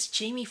say it's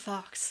Jamie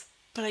Foxx.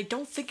 But I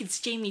don't think it's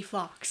Jamie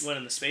Foxx. What,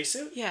 in the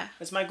spacesuit? Yeah.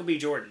 That's Michael B.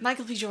 Jordan.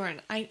 Michael B.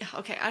 Jordan. I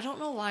don't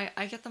know why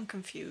I get them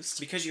confused.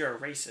 Because you're a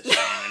racist,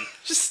 man.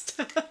 Just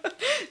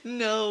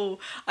no.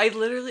 I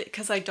literally,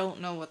 because I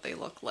don't know what they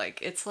look like.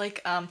 It's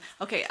like,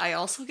 okay, I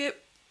also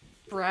get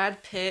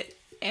Brad Pitt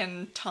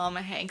and Tom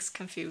Hanks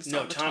confused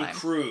all the time. No, Tom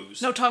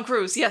Cruise. No, Tom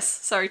Cruise. Yes,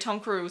 sorry, Tom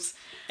Cruise.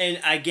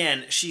 And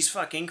again, she's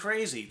fucking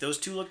crazy. Those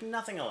two look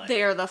nothing alike.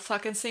 They are the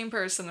fucking same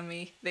person to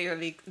me.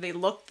 They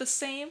look the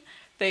same.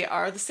 They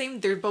are the same.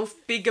 They're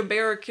both big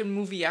American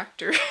movie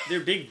actor. They're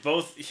big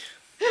both.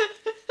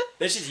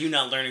 That's just you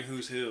not learning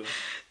who's who.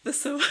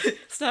 So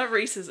it's not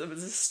racism.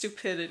 It's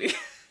stupidity.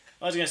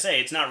 I was gonna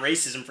say it's not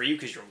racism for you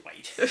because you're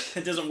white.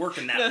 It doesn't work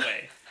in that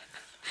way.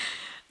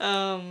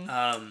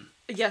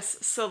 Yes.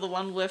 So the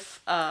one with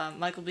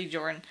Michael B.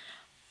 Jordan,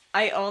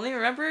 I only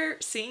remember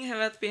seeing him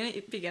at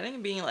the beginning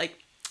and being like,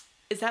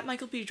 is that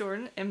Michael B.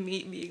 Jordan? And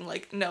me being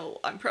like, no,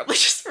 I'm probably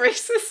just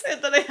racist.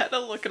 And then I had to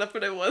look it up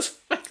and it was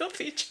Michael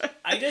B. Jordan.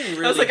 I didn't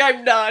really... I was like,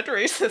 I'm not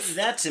racist.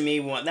 That to me,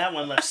 that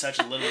one left such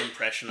a little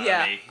impression on me.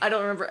 Yeah, I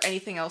don't remember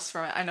anything else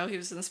from it. I know he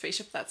was in the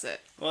spaceship, that's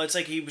it. Well, it's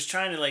like he was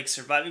trying to, like,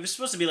 survive. It was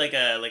supposed to be like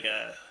a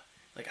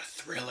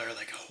thriller,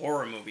 like a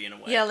horror movie in a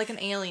way. Yeah, like an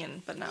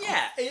alien, but no.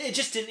 Yeah, it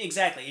just didn't,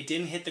 exactly. It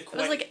didn't hit the... It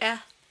was like,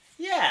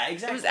 Yeah,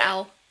 exactly. It was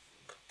Al.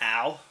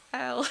 Al?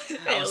 Al.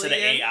 Al instead of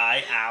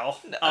AI, Al.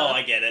 No, oh,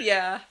 I get it.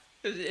 Yeah.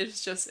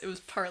 It was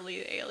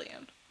partly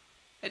alien.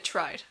 It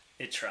tried.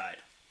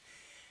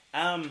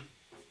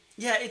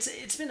 Yeah,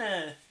 it's been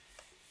a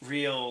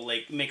real,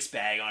 like, mixed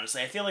bag,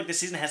 honestly. I feel like this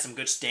season has some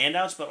good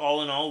standouts, but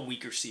all in all,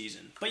 weaker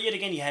season. But yet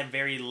again, you had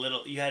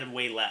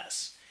way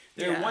less.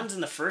 There are ones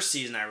in the first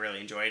season I really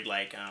enjoyed,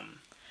 like,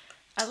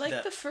 I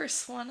liked the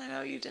first one. I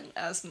know you didn't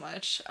as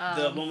much.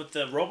 The one with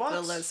the robots?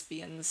 The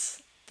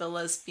lesbians. The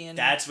lesbian...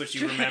 That's what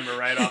you remember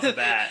right off the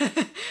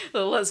bat.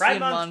 The lesbian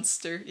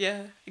monster.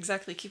 Yeah,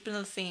 exactly. Keeping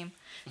the theme.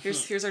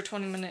 Here's our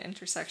 20-minute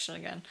intersection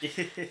again.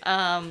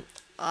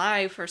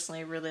 I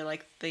personally really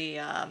like the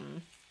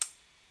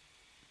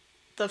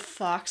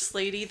Fox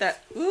lady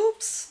that...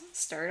 Oops!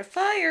 Start a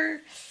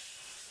fire!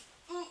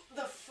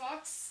 The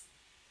Fox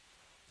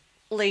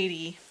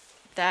lady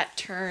that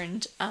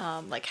turned,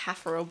 like,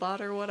 half a robot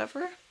or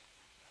whatever.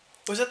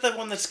 Was that the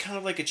one that's kind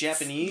of like a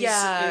Japanese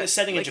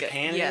setting in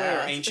Japan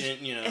or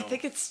ancient, you know? I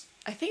think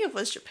it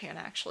was Japan,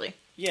 actually.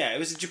 Yeah, it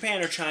was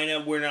Japan or China.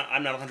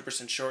 I'm not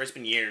 100% sure. It's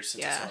been years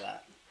since I saw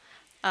that.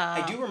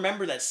 I do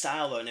remember that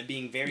style, though, and it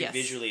being very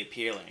visually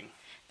appealing.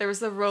 There was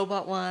the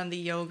robot one, the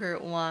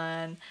yogurt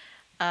one,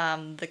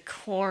 the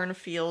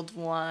cornfield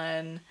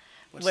one,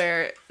 was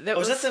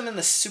that them in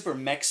the super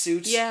mech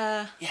suits?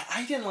 Yeah. Yeah,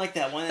 I didn't like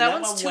that one. That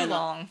one's too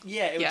long.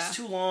 Yeah, it was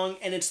too long,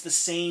 and it's the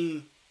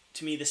same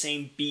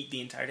beat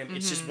the entire time.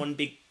 It's just one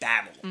big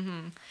battle.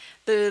 Mm-hmm.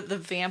 The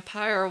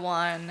vampire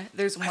one,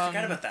 there's one... I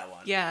forgot about that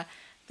one. Yeah.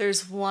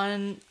 There's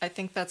one, I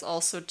think that's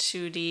also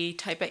 2D,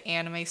 type of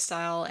anime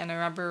style, and I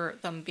remember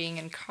them being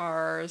in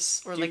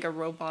cars, or like a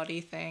robot-y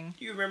thing.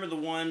 Do you remember the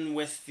one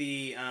with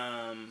the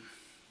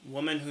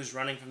woman who's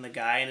running from the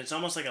guy, and it's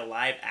almost like a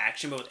live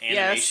action, but with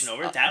animation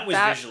over it? That was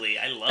visually,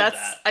 I love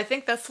that. I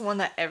think that's the one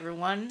that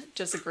everyone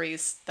just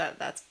agrees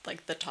that's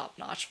like the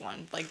top-notch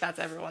one. Like, that's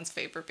everyone's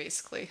favorite,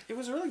 basically. It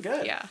was really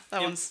good. Yeah,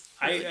 that one's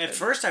really good. At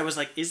first, I was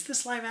like, is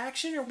this live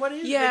action, or what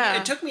is it? Yeah.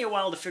 It took me a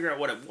while to figure out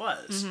what it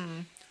was.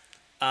 Mm-hmm.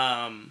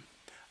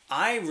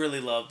 I really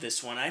love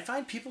this one. I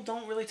find people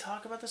don't really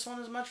talk about this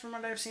one as much from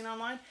what I've seen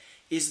online.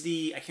 I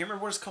can't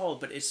remember what it's called,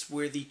 but it's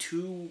where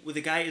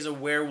the guy is a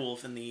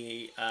werewolf in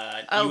the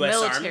U.S.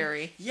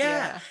 military. Army.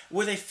 Yeah,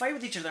 where they fight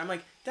with each other. I'm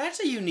like,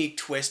 that's a unique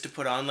twist to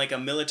put on, like, a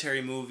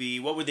military movie.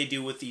 What would they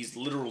do with these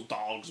literal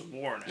dogs of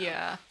war now?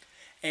 Yeah.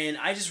 And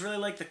I just really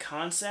like the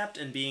concept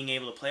and being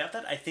able to play out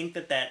that. I think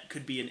that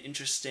could be an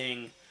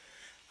interesting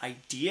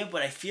idea,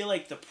 but I feel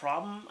like the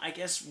problem, I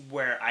guess,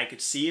 where I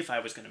could see if I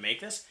was going to make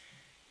this,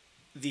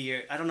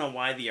 I don't know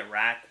why the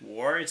Iraq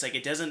War, it's like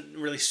it doesn't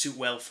really suit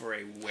well for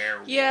a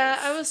werewolf. Yeah,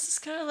 I was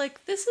just kind of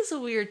like, this is a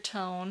weird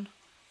tone.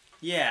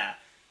 Yeah.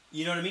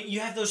 You know what I mean?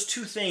 You have those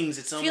two things.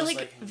 It's I almost feel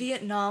like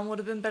Vietnam would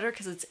have been better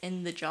because it's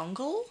in the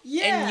jungle.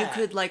 Yeah. And you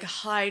could, like,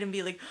 hide and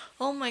be like,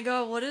 oh my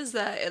god, what is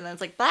that? And then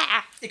it's like,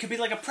 bah! It could be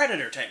like a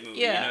Predator type movie,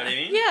 Yeah. you know what I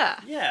mean? Yeah.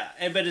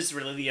 Yeah, but it's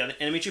really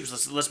the enemy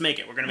troops. Let's make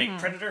it. We're going to make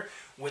Predator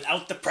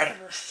without the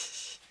Predator.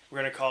 We're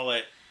going to call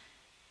it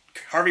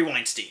Harvey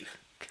Weinstein.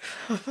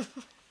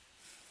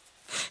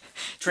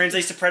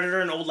 Translates to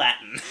Predator in Old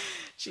Latin.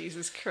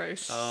 Jesus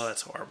Christ. Oh,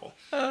 that's horrible.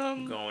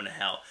 I'm going to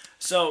hell.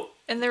 So...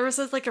 And there was,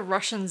 like, a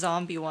Russian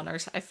zombie one, I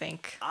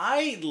think.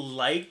 I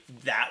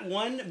liked that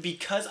one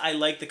because I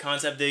like the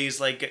concept that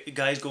he's, like,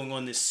 guys going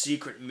on this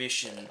secret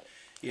mission,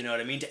 you know what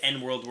I mean, to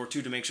end World War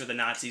II to make sure the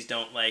Nazis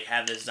don't, like,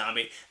 have this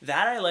zombie.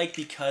 That I like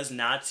because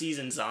Nazis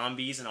and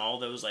zombies and all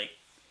those, like,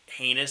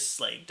 heinous,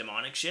 like,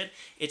 demonic shit,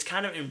 it's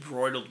kind of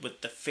embroidered with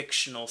the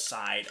fictional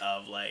side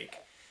of, like...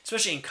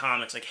 Especially in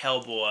comics, like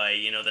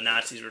Hellboy, you know, the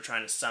Nazis were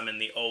trying to summon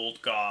the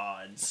old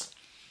gods,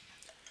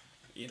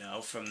 you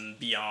know, from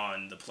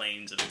beyond the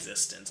planes of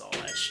existence, all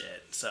that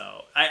shit.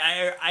 So,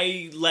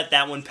 I let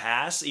that one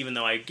pass, even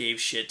though I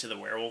gave shit to the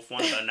werewolf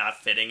one about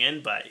not fitting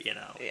in, but, you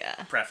know, Yeah.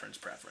 preference.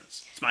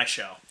 It's my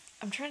show.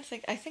 I'm trying to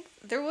think. I think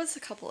there was a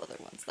couple other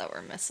ones that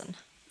were missing.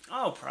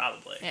 Oh,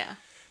 probably. Yeah.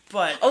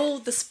 But... Oh,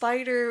 the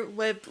spider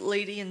web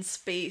lady in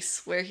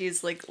space, where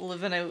he's, like,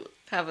 living out,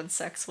 having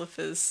sex with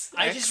his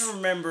ex. I just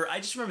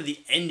remember the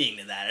ending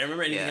to that. I don't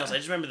remember anything else. I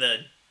just remember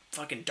the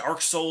fucking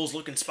Dark Souls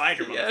looking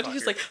spider motherfucker. Yeah, and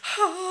he's like,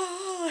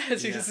 ah,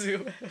 as you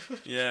zoom out.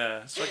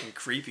 Yeah, it's fucking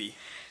creepy.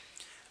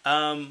 We're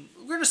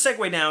going to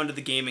segue now into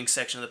the gaming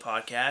section of the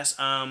podcast.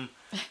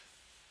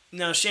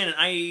 Now, Shannon,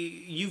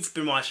 you've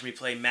been watching me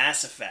play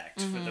Mass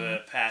Effect for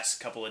the past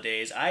couple of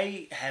days.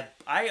 I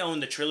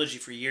owned the trilogy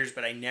for years,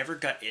 but I never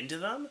got into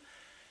them.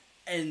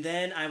 And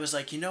then I was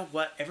like, you know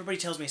what? Everybody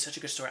tells me it's such a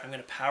good story. I'm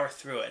going to power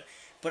through it.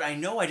 But I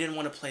know I didn't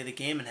want to play the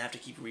game and have to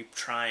keep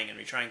retrying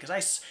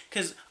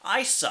because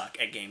I suck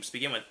at games to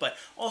begin with. But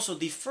also,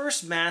 the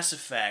first Mass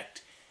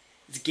Effect,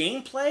 its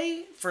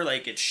gameplay for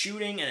like its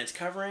shooting and its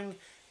covering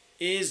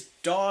is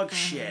dog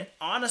shit.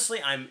 Honestly,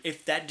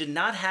 if that did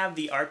not have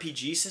the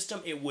RPG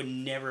system, it would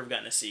never have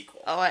gotten a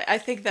sequel. Oh, I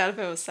think that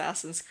about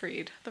Assassin's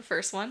Creed, the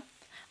first one.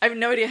 I have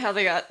no idea how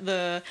they got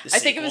the I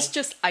think it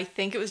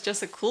was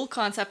just a cool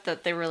concept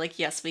that they were like,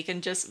 yes, we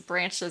can just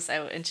branch this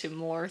out into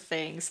more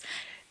things.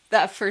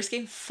 That first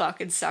game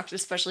fucking sucked,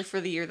 especially for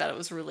the year that it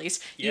was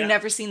released. Yeah. You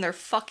never seen their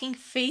fucking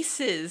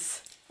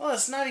faces. Well,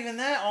 it's not even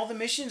that. All the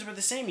missions were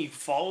the same. You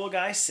follow a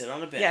guy, sit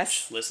on a bench,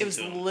 Yes, listen it was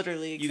to him.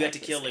 literally exactly you got to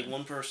the kill same. like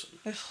one person.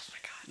 Oh my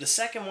god. The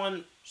second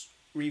one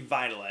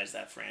revitalized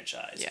that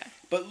franchise. Yeah.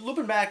 But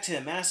looping back to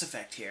Mass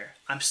Effect here,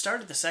 I'm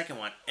started the second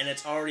one, and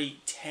it's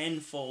already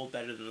tenfold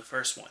better than the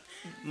first one.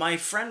 My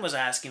friend was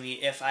asking me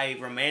if I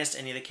romanced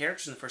any of the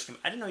characters in the first game.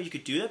 I didn't know you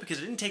could do that because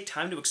I didn't take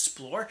time to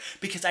explore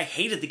because I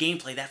hated the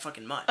gameplay that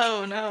fucking much.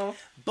 Oh no.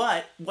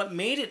 But what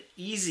made it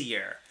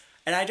easier,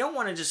 and I don't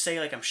want to just say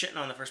like I'm shitting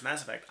on the first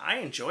Mass Effect, I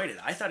enjoyed it.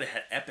 I thought it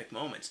had epic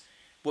moments.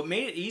 What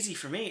made it easy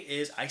for me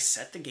is I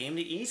set the game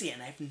to easy,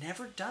 and I've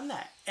never done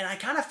that. And I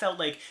kind of felt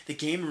like the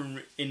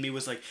gamer in me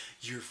was like,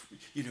 you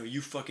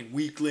fucking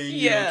weakling,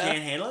 you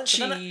can't handle it.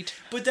 Cheat.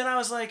 But then I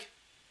was like,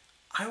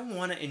 I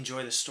want to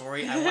enjoy the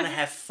story. I want to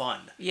have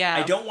fun. Yeah.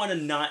 I don't want to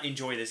not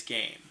enjoy this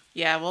game.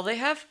 Yeah, well, they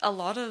have a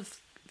lot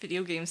of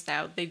video games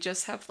now. They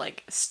just have,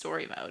 like,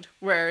 story mode,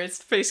 where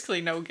it's basically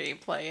no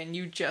gameplay, and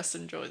you just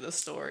enjoy the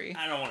story.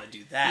 I don't want to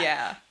do that.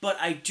 Yeah. But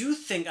I do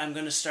think I'm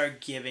going to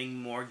start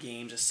giving more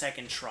games a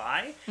second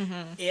try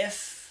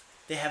if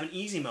they have an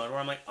easy mode where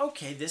I'm like,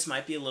 okay, this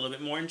might be a little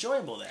bit more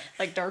enjoyable there.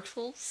 Like Dark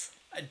Souls?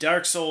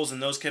 Dark Souls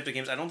and those type of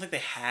games, I don't think they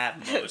have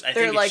modes. I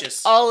They're think like it's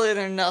just all in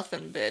or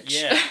nothing, bitch.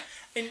 Yeah.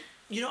 And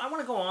you know, I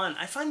want to go on.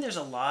 I find there's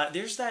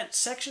that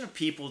section of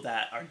people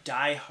that are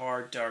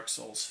die-hard Dark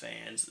Souls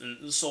fans and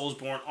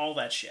Soulsborne, all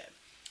that shit.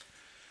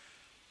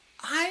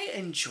 I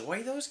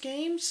enjoy those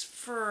games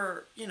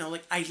for,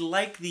 like, I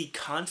like the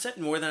concept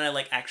more than I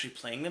like actually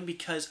playing them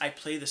because I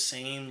play the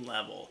same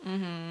level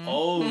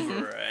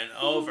over and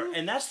over.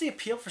 And that's the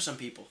appeal for some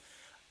people.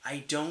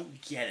 I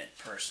don't get it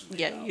personally.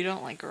 Yeah, though. you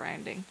don't like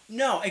grinding.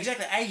 No,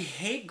 exactly. I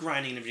hate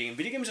grinding in a video game.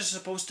 Video games are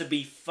supposed to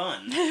be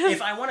fun.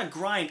 If I want to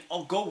grind,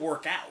 I'll go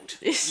work out.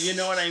 You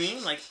know what I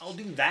mean? Like, I'll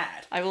do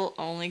that. I will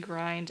only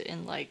grind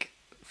in, like,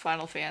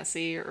 Final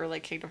Fantasy or,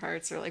 like, Kingdom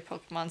Hearts or, like,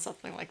 Pokemon,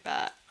 something like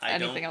that.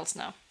 Anything else,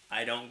 no.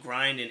 I don't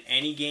grind in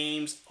any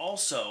games.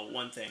 Also,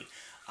 one thing.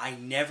 I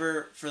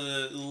never, for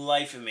the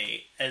life of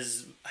me,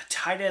 as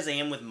tight as I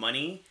am with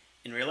money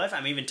in real life,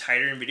 I'm even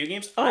tighter in video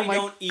games. Oh I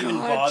don't even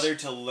bother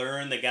to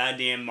learn the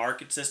goddamn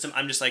market system.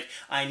 I'm just like,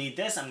 I need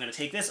this, I'm going to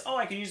take this. Oh,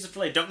 I can use this for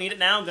later. Don't need it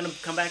now, I'm going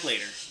to come back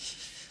later.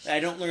 I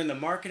don't learn the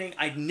marketing.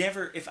 I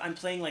never, if I'm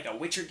playing like a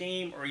Witcher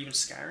game or even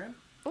Skyrim.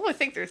 Oh, I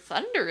think there's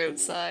thunder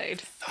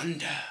outside.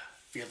 Thunder.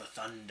 Feel the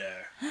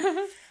thunder.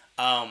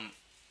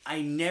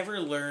 I never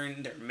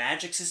learned their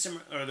magic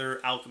system or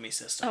their alchemy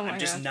system. Oh my I'm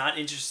just God. not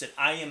interested.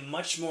 I am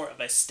much more of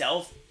a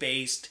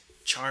stealth-based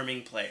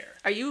charming player.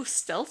 Are you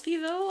stealthy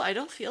though? I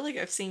don't feel like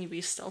I've seen you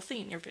be stealthy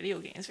in your video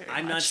games very much.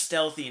 I'm not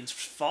stealthy in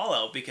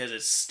Fallout because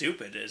it's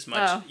stupid as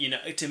much,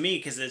 to me,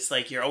 because it's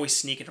like you're always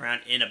sneaking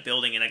around in a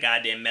building in a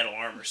goddamn metal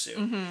armor suit.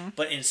 Mm-hmm.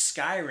 But in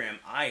Skyrim,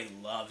 I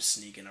love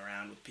sneaking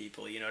around with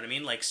people, you know what I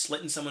mean? Like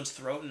slitting someone's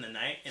throat in the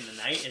night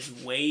is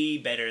way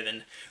better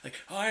than like,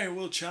 I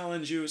will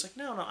challenge you. It's like,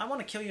 no, I want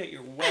to kill you at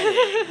your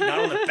wedding, not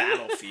on the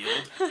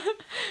battlefield.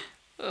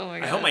 Oh my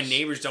gosh. I hope my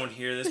neighbors don't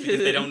hear this because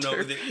they don't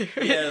know.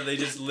 They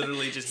just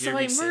literally just hear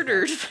me say So I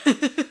murdered.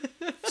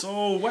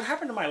 So what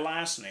happened to my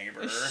last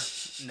neighbor?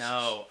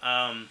 No.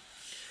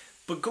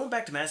 But going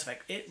back to Mass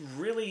Effect, it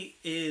really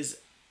is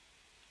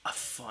a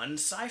fun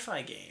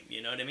sci-fi game.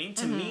 You know what I mean?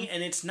 To me,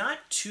 and it's not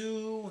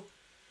too...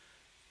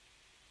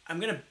 I'm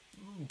going to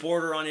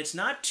border on, it's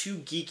not too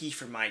geeky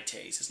for my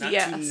taste. It's not too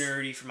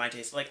nerdy for my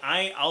taste. Like,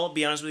 I'll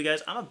be honest with you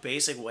guys, I'm a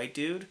basic white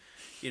dude.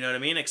 You know what I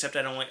mean? Except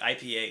I don't like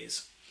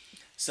IPAs.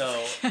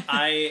 So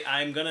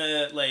I'm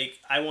gonna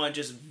I want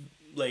just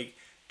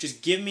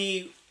give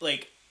me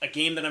a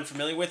game that I'm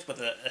familiar with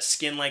a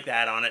skin like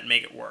that on it and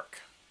make it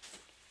work.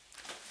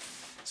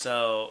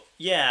 So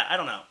yeah, I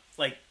don't know.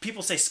 Like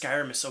people say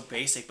Skyrim is so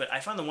basic, but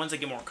I find the ones that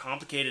get more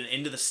complicated and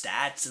into the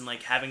stats and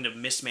having to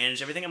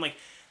mismanage everything, I'm like,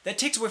 that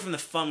takes away from the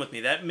fun with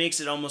me. That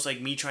makes it almost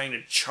like me trying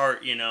to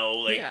chart,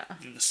 the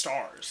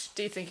stars.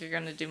 Do you think you're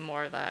gonna do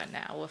more of that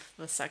now with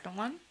the second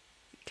one?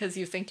 Because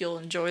you think you'll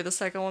enjoy the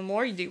second one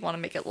more? Do you want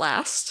to make it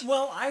last?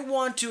 Well, I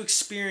want to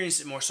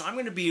experience it more, so I'm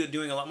going to be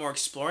doing a lot more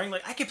exploring.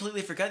 Like, I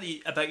completely forgot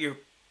about your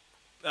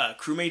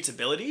crewmate's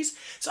abilities.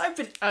 So I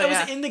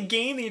was in the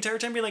game the entire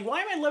time being like,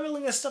 why am I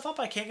leveling this stuff up?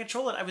 I can't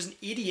control it. I was an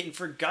idiot and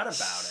forgot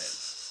about it.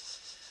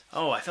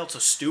 Oh, I felt so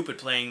stupid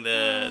playing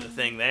the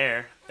thing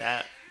there.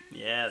 That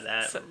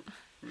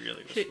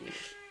really was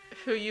foolish.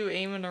 Who you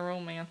aiming to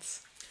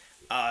romance?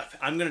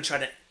 I'm going to try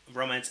to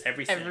romance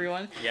everything.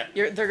 Everyone? Yeah.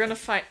 They're gonna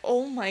find...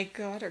 Oh my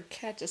god, our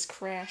cat just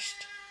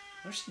crashed.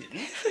 No, she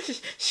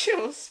didn't. She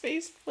almost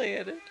face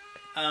planted.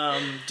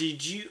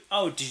 Did you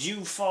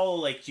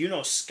follow,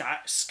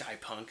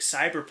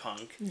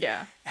 Cyberpunk?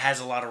 Yeah. Has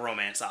a lot of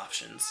romance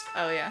options.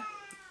 Oh, yeah?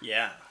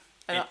 Yeah.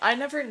 I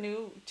never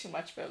knew too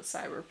much about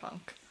Cyberpunk,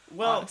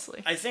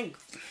 honestly. I think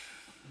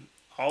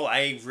all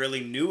I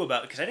really knew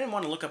about, because I didn't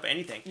want to look up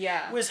anything,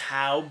 was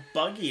how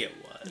buggy it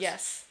was.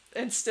 Yes,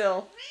 and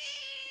still...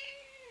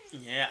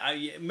 Yeah,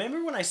 I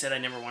remember when I said I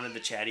never wanted the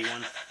chatty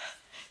one?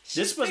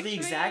 This was the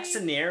exact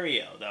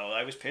scenario, though,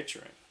 I was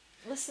picturing.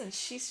 Listen,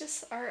 she's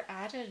just our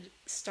added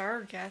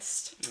star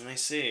guest. I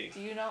see. Do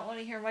you not want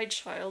to hear my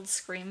child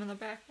scream in the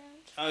background?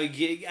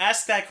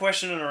 Ask that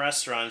question in a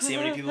restaurant. See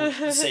how many people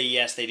say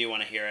yes, they do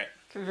want to hear it.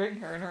 Can we bring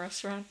her in a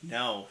restaurant?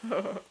 No.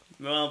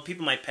 Well,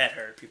 people might pet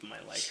her. People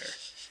might like her.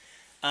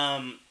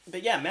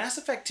 But yeah, Mass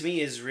Effect to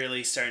me is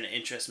really starting to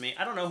interest me.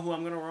 I don't know who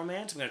I'm going to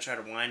romance. I'm going to try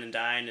to wine and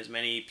dine as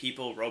many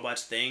people,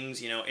 robots,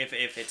 things.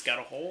 If it's got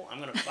a hole, I'm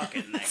going to fuck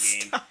it in that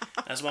game.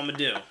 That's what I'm going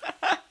to do.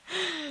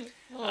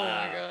 Oh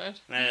my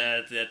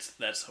god.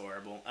 That's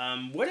horrible.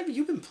 What have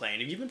you been playing?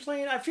 Have you been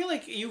playing? I feel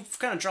like you've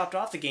kind of dropped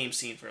off the game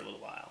scene for a little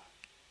while.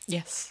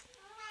 Yes.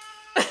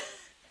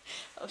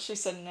 Oh, she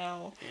said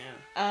no.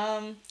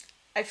 Yeah.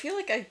 I feel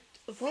like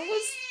what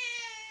was...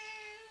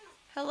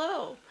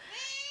 Hello.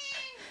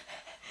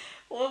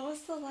 What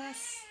was the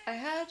last... I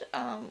had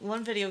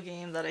one video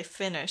game that I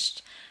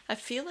finished. I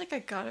feel like I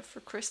got it for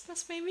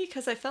Christmas, maybe?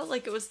 Because I felt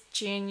like it was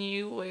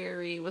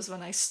January was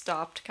when I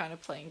stopped kind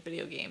of playing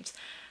video games.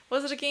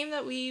 Was it a game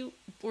that we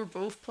were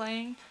both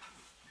playing?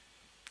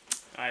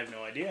 I have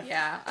no idea.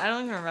 Yeah, I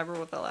don't even remember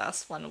what the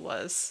last one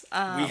was. We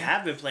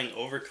have been playing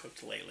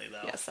Overcooked lately,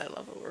 though. Yes, I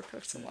love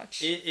Overcooked so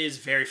much. It is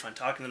very fun.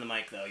 Talking to the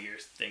mic, though, your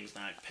thing's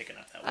not picking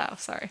up that well. Oh,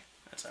 sorry.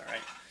 That's all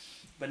right.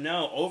 But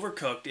no,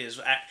 Overcooked is...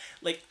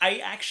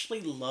 I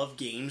actually love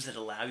games that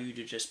allow you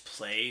to just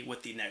play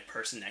with the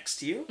person next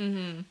to you.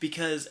 Mm-hmm.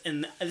 Because...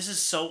 And this is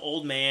so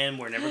old man.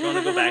 We're never going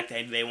to go back.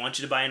 They want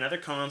you to buy another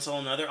console,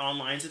 another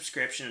online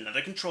subscription,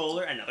 another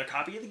controller, another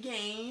copy of the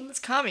game. It's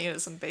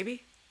communism,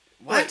 baby.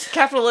 What? Wait,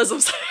 capitalism,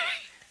 sorry.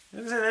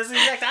 That's the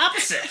exact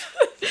opposite.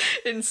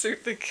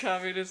 Insert the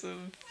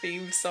communism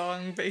theme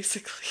song,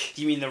 basically.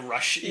 You mean the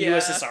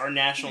USSR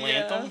national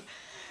anthem?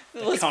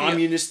 The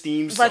communist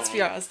theme song. Let's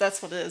be honest,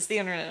 that's what it is. The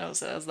internet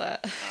knows it as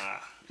that.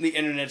 The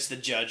internet's the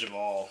judge of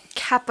all.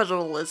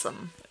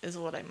 Capitalism is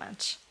what I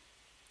meant.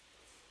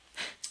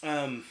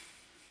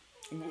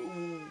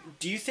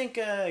 Do you think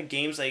more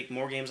games like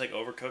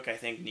Overcooked, I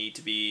think, need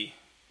to be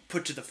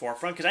put to the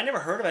forefront? Because I never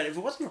heard about it. If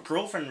it wasn't for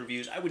Girlfriend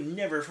reviews, I would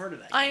never have heard of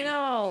that game. I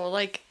know,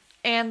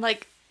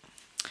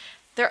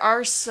 there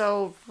are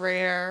so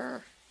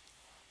rare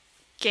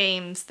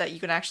games that you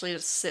can actually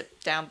just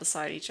sit down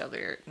beside each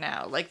other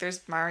now. Like,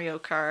 there's Mario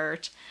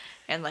Kart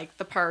and,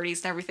 the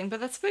parties and everything, but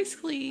that's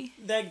basically...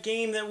 That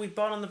game that we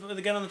bought on the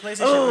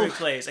PlayStation everybody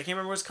plays. I can't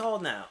remember what it's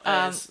called now.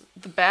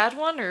 The bad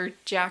one, or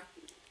Jack...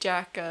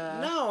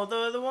 No,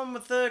 the one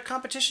with the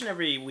competition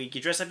every week.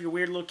 You dress up your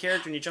weird little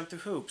character and you jump through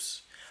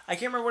hoops. I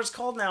can't remember what it's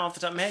called now off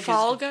the top of my head.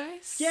 Fall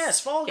Guys? Yes,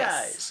 Fall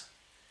Guys.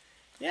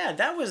 Yeah,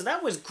 that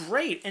was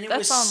great, and it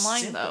was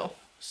online, simple. though.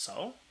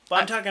 So? But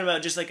I'm talking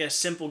about just like a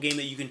simple game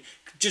that you can,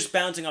 just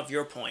bouncing off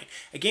your point.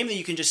 A game that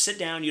you can just sit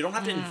down, you don't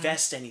have to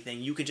invest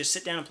anything. You can just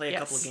sit down and play a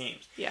couple of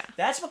games. Yeah.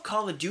 That's what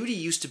Call of Duty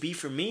used to be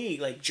for me,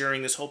 like,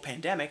 during this whole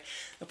pandemic.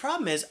 The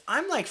problem is,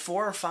 I'm like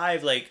 4 or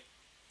 5, like,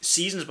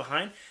 seasons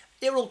behind.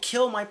 It will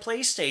kill my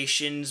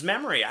PlayStation's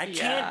memory. I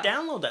can't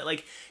download that.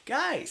 Like,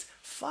 guys,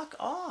 fuck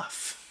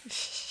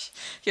off.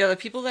 Yeah, the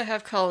people that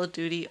have Call of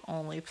Duty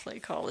only play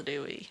Call of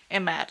Duty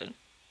and Madden.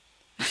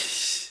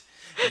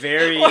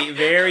 Very,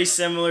 very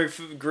similar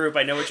group.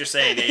 I know what you're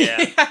saying.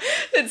 Yeah.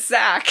 It's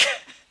Zach.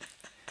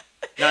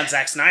 Not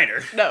Zack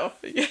Snyder. No.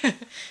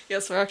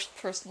 Yes, we're actually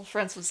personal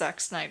friends with Zack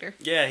Snyder.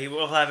 Yeah,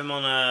 we'll have him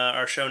on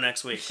our show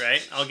next week,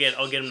 right? I'll get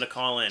him to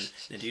call in.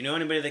 Now, do you know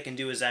anybody that can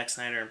do a Zack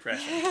Snyder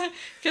impression?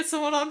 Get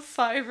someone on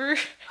Fiverr.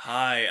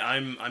 Hi,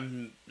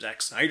 I'm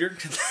Zack Snyder.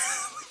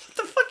 What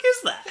the fuck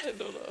is that? I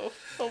don't know.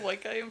 A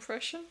white guy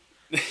impression.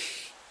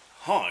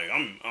 Hi,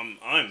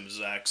 I'm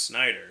Zack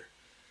Snyder.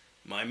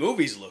 My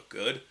movies look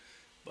good,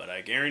 but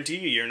I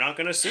guarantee you're not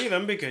gonna see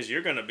them because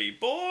you're gonna be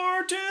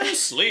bored to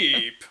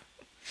sleep.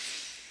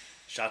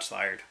 Shots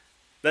fired.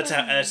 That's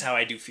how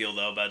I do feel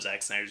though about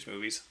Zack Snyder's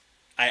movies.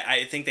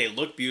 I think they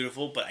look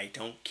beautiful, but I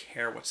don't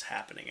care what's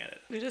happening in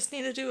it. We just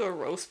need to do a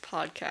roast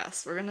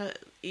podcast. We're gonna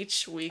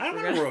each week. I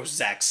don't want to roast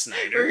Zack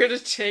Snyder. We're gonna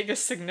take a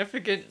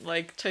significant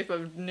like type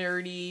of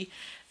nerdy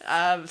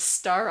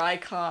star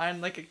icon,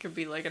 like it could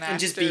be like an actor, and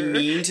just be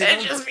mean to them.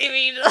 And just be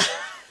mean to them.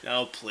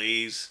 Oh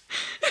please.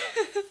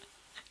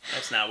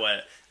 That's not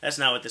what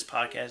this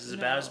podcast is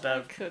about. It's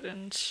about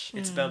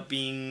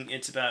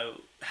It's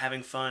about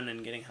having fun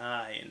and getting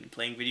high and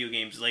playing video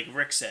games. Like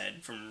Rick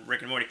said from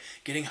Rick and Morty,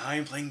 getting high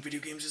and playing video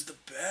games is the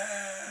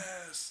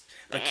best.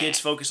 But kids,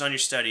 focus on your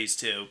studies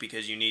too,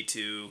 because you need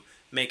to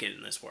make it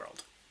in this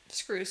world.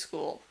 Screw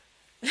school.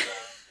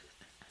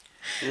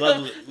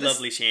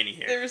 Lovely Shanny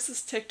here. There was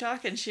this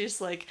TikTok, and she's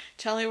like,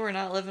 "Tell me we're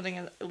not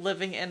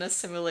living in a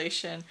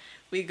simulation.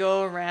 We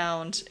go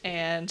around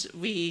and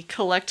we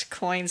collect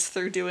coins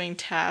through doing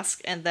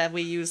tasks, and then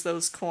we use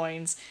those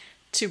coins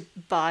to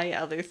buy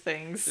other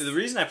things." The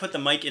reason I put the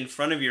mic in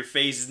front of your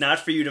face is not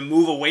for you to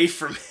move away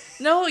from it.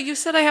 No, you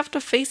said I have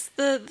to face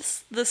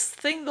this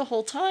thing the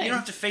whole time. You don't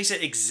have to face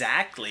it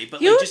exactly,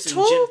 but you like just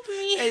told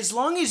me. As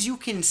long as you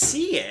can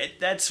see it,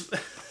 that's.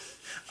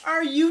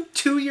 Are you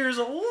 2 years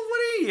old? What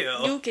are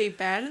you? You gave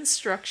bad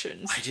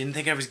instructions. I didn't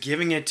think I was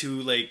giving it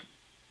to like.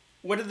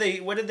 What did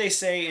they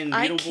say in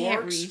Beetleborgs? I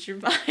can't read your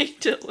mind,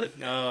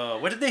 Dylan.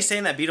 What did they say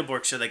in that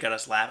Beetleborgs show that got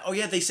us laugh? Oh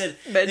yeah, they said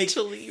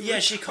mentally. Yeah,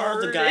 she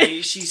called the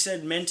guy. She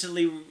said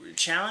mentally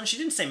challenged. She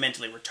didn't say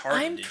mentally retarded.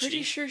 I'm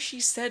pretty sure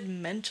she said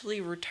mentally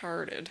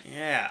retarded.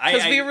 Yeah,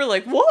 because we were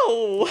like,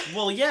 whoa.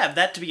 Well, yeah,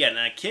 that to be in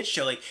a kids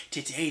show like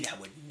today that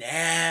would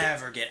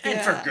never get,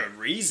 and for good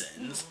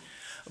reasons.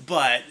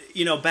 But,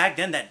 you know, back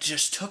then that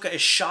just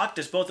it shocked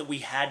us both that we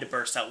had to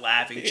burst out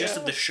laughing just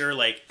at the sure,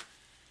 like,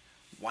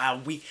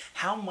 wow,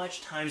 how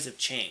much times have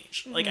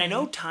changed. Like, I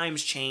know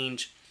times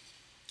change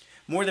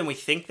more than we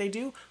think they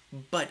do,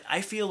 but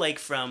I feel like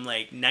from,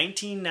 like,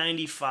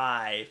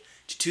 1995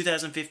 to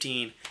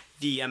 2015,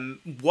 the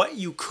what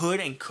you could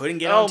and couldn't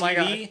get on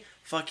TV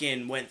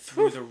fucking went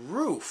through the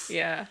roof.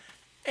 Yeah.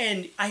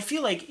 And I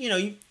feel like, you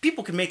know,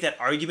 people can make that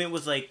argument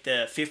with, like,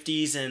 the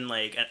 50s and,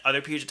 like,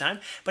 other periods of time.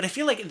 But I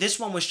feel like this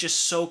one was just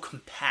so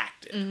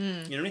compacted. You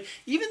know what I mean?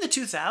 Even the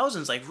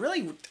 2000s, like,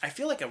 really, I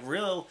feel like a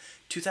real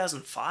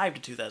 2005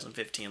 to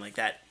 2015, like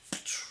that.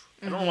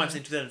 I don't know why I'm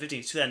saying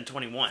 2015, it's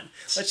 2021.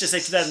 Let's just say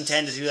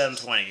 2010 to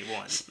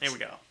 2021. There we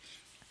go.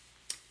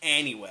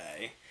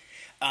 Anyway.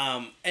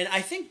 And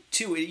I think,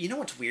 too, you know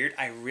what's weird?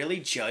 I really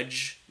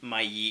judge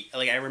my...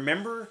 Like,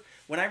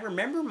 when I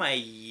remember my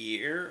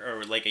year,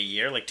 or like a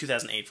year, like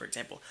 2008, for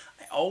example,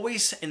 I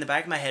always, in the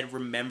back of my head,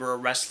 remember a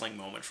wrestling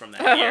moment from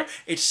that year.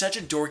 It's such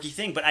a dorky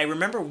thing, but I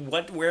remember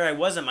where I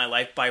was in my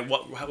life by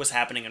what was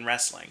happening in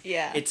wrestling.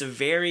 Yeah. It's a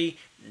very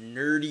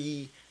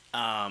nerdy,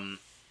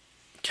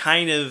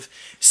 kind of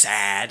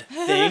sad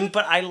thing,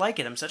 but I like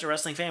it. I'm such a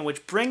wrestling fan,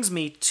 which brings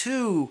me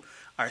to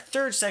our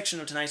third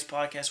section of tonight's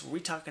podcast where we're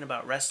talking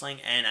about wrestling.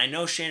 And I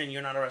know, Shannon,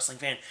 you're not a wrestling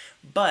fan,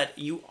 but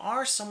you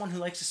are someone who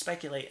likes to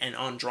speculate and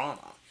on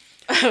drama.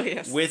 Oh,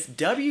 yes. With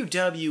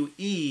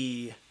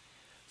WWE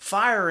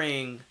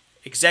firing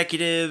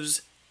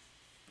executives,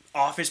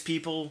 office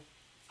people,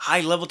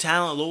 high-level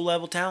talent,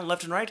 low-level talent,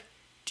 left and right,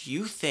 do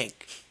you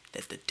think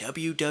that the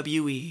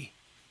WWE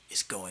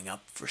is going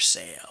up for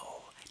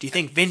sale? Do you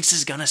think Vince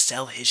is going to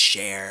sell his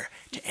share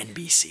to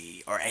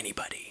NBC or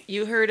anybody?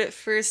 You heard it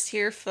first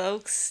here,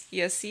 folks.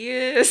 Yes, he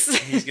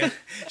is.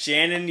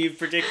 Shannon, you've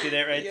predicted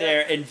it right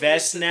there.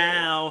 Invest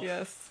now.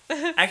 Yes.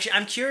 Actually,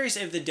 I'm curious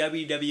if the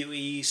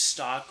WWE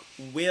stock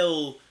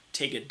will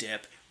take a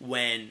dip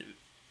when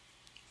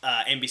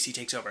NBC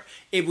takes over.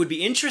 It would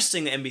be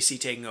interesting, the NBC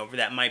taking over.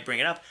 That might bring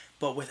it up.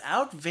 But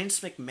without Vince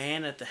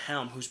McMahon at the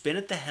helm, who's been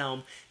at the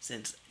helm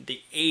since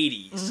the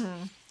 80s,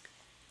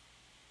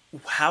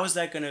 how is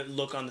that going to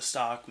look on the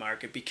stock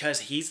market? Because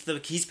he's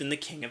been the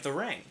king of the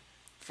ring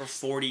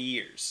for 40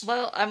 years.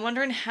 Well, I'm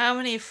wondering how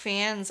many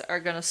fans are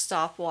gonna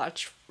stop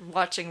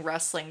watching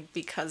wrestling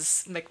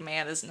because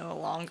McMahon is no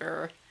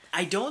longer.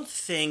 I don't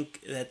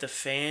think that the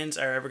fans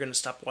are ever going to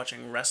stop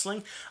watching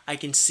wrestling. I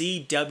can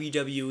see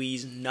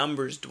WWE's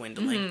numbers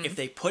dwindling if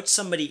they put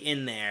somebody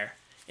in there,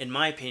 in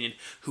my opinion,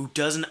 who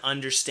doesn't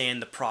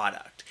understand the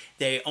product.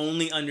 They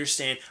only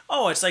understand,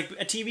 oh, it's like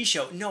a TV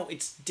show. No,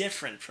 it's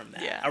different from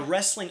that. Yeah. A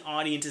wrestling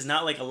audience is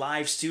not like a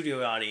live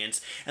studio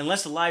audience,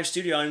 unless the live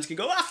studio audience can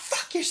go,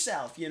 fuck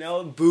yourself,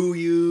 boo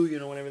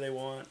you, whatever they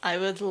want. I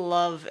would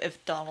love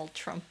if Donald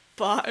Trump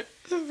bought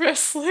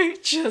wrestling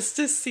just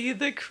to see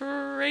the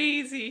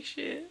crazy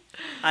shit.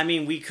 I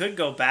mean, we could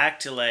go back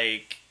to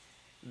like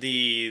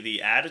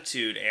the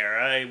Attitude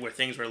Era, where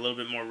things were a little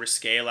bit more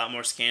risque, a lot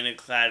more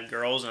scantily-clad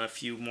girls, and a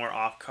few more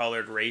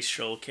off-colored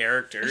racial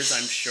characters.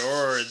 I'm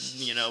sure,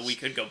 we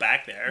could go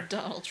back there.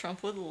 Donald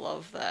Trump would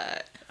love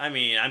that. I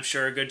mean, I'm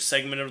sure a good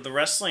segment of the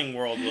wrestling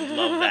world would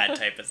love that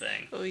type of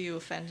thing. Oh, you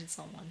offended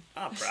someone.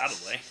 Oh,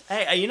 probably.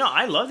 Hey,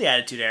 I love the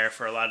Attitude Era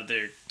for a lot of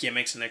their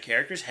gimmicks and their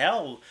characters.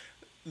 Hell,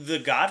 the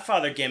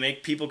Godfather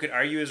gimmick, people could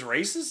argue is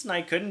racist, and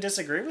I couldn't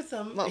disagree with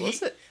them. What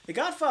was it? The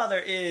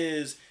Godfather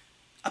is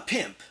a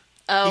pimp.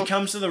 Oh. He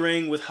comes to the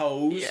ring with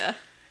hoes. Yeah.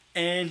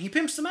 And he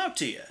pimps them out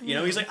to you.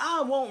 He's like,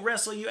 I won't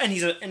wrestle you. And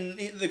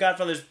the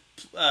Godfather's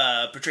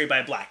portrayed by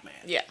a black man.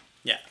 Yeah.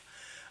 Yeah.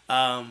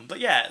 But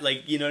yeah,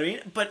 like, you know what I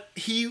mean? But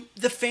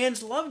the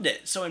fans loved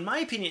it. So in my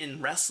opinion,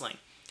 in wrestling,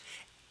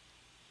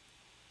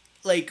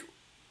 like,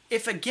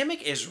 if a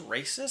gimmick is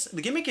racist,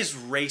 the gimmick is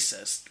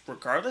racist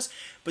regardless,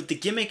 but the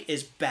gimmick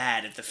is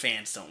bad if the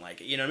fans don't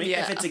like it. You know what I mean?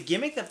 Yeah. If it's a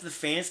gimmick that the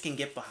fans can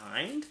get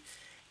behind,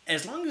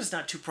 as long as it's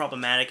not too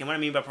problematic, and what I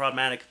mean by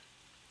problematic,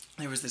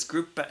 there was this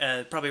group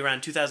probably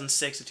around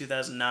 2006 to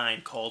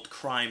 2009 called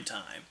Crime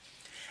Time.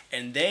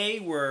 And they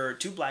were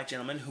two black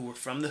gentlemen who were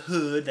from the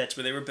hood. That's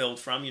where they were built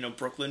from,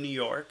 Brooklyn, New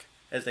York,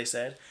 as they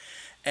said.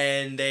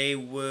 And they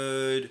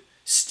would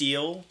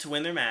steal to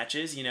win their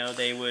matches.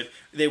 They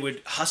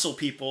would hustle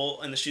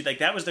people in the street. Like,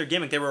 that was their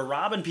gimmick. They were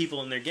robbing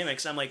people in their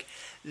gimmicks. I'm like,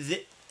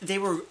 they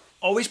were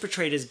always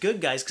portrayed as good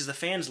guys because the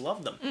fans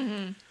loved them.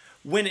 Mm-hmm.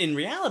 When in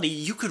reality,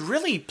 you could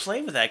really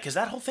play with that, because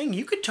that whole thing,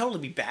 you could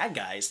totally be bad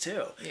guys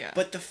too. Yeah.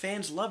 But the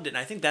fans loved it, and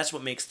I think that's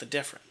what makes the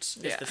difference.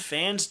 Yeah. If the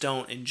fans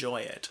don't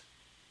enjoy it,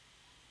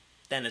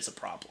 then it's a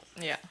problem.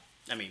 Yeah.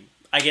 I mean,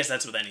 I guess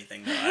that's with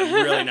anything, though. I'm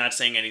really not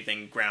saying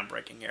anything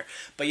groundbreaking here.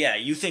 But yeah,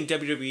 you think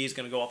WWE is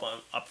going to go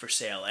up for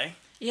sale, eh?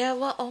 Yeah,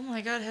 well, oh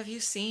my god, have you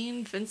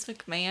seen Vince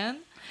McMahon?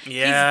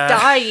 Yeah.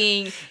 He's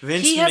dying.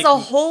 He has a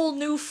whole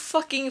new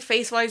fucking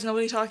face. Why is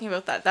nobody talking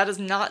about that? That is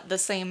not the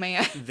same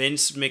man.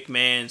 Vince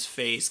McMahon's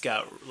face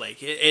got,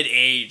 like, it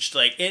aged.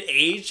 Like, it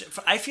aged.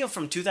 I feel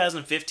from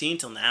 2015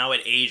 till now,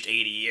 it aged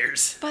 80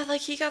 years. But,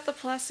 like, he got the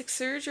plastic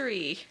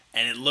surgery.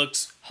 And it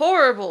looks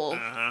horrible.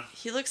 Uh-huh.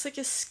 He looks like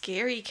a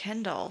scary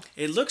Ken doll.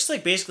 It looks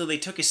like basically they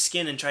took his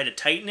skin and tried to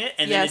tighten it,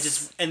 and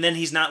yes. then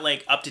he's not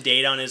like up to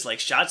date on his like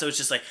shots, so it's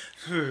just like.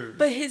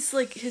 But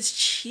his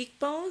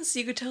cheekbones,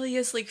 you could tell he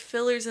has like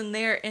fillers in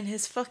there, and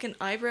his fucking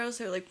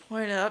eyebrows are like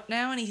pointed up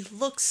now, and he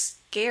looks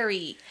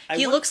scary.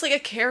 He looks like a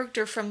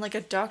character from like a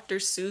Dr.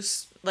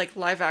 Seuss like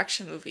live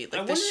action movie,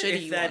 like the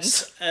shitty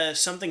ones. That's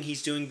something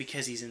he's doing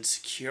because he's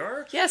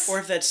insecure. Yes. Or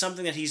if that's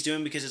something that he's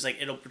doing because it's like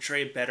it'll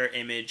portray a better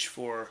image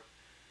for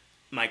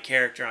my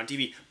character on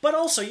TV. But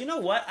also, you know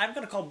what? I'm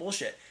gonna call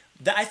bullshit.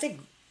 I think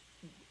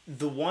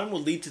the one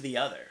will lead to the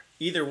other.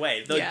 Either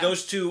way,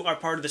 those two are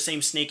part of the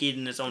same snake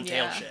eating its own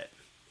tail shit.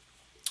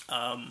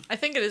 I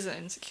think it is an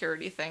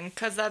insecurity thing,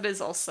 because that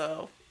is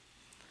also,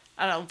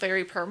 I don't know,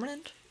 very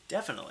permanent.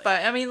 Definitely.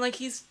 But I mean, like,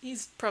 he's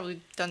probably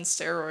done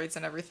steroids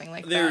and everything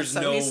like There's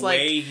that. So no he's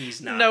way like,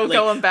 he's not. No, like,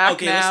 going back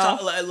okay, now.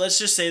 Let's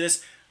just say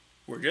this.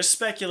 We're just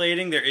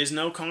speculating. There is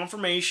no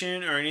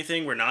confirmation or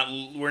anything. We're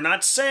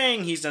not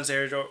saying he's done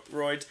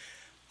steroids.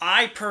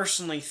 I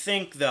personally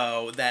think,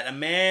 though, that a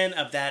man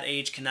of that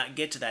age cannot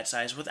get to that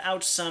size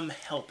without some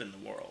help in the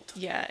world.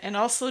 Yeah, and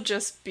also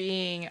just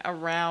being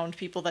around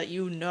people that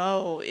you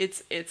know,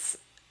 it's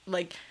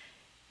like,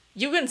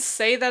 you can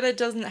say that it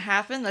doesn't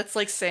happen. That's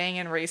like saying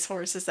in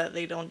racehorses that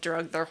they don't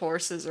drug their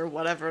horses or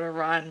whatever to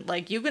run.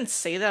 Like, you can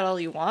say that all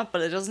you want,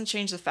 but it doesn't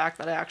change the fact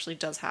that it actually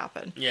does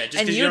happen. Yeah,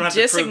 just because you don't have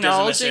to prove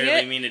doesn't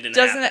necessarily mean it didn't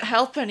happen. Doesn't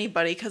help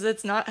anybody, because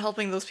it's not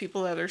helping those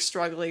people that are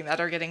struggling, that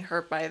are getting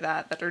hurt by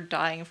that are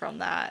dying from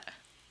that.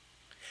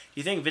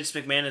 You think Vince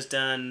McMahon has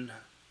done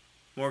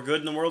more good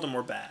in the world or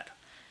more bad?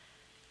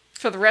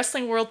 For the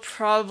wrestling world,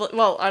 probably.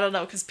 Well, I don't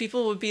know, because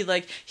people would be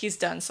like, he's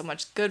done so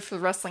much good for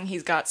wrestling.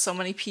 He's got so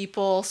many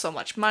people, so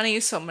much money,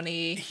 so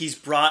many. He's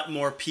brought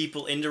more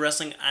people into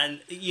wrestling,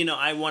 and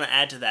I want to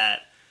add to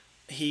that.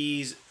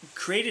 He's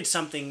created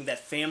something that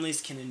families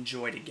can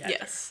enjoy together.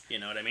 Yes. You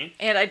know what I mean?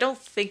 And I don't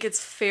think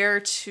it's fair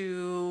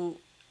to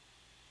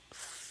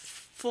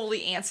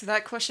fully answer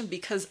that question,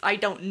 because I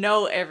don't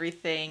know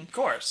everything of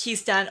course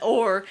he's done,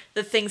 or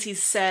the things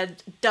he's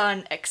said,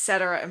 done,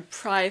 etc. in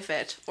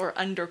private or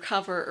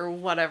undercover or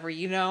whatever,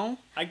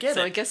 I get it.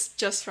 So I guess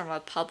just from a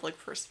public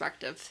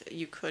perspective,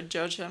 you could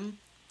judge him.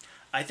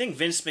 I think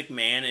Vince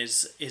McMahon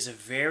is a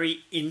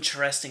very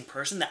interesting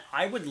person that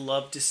I would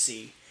love to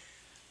see.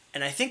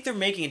 And I think they're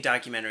making a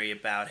documentary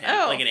about him,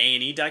 like an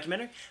A&E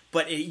documentary.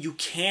 But you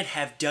can't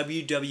have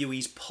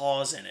WWE's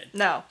paws in it.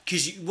 No.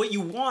 Because what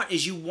you want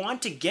is you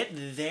want to get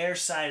their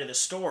side of the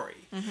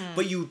story. Mm-hmm.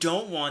 But you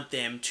don't want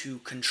them to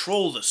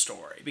control the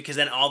story. Because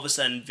then all of a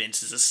sudden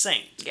Vince is a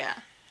saint. Yeah.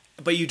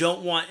 But you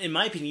don't want, in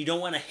my opinion, you don't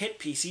want a hit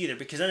piece either.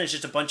 Because then it's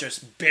just a bunch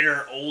of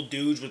bitter old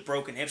dudes with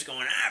broken hips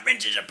going,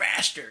 Vince is a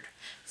bastard.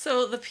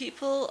 So the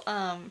people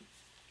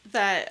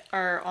that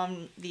are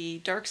on the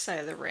dark side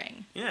of the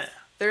ring. Yeah.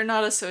 They're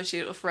not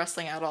associated with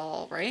wrestling at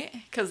all, right?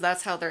 Because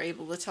that's how they're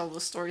able to tell the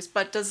stories.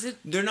 But does it...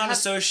 They're not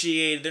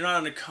associated. They're not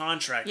under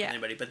contract with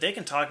anybody. But they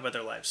can talk about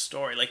their life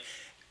story.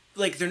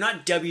 Like they're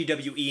not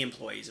WWE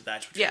employees, if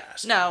that's what you're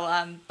asking.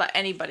 No, but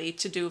anybody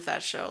to do with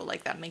that show,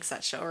 like that makes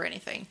that show or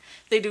anything.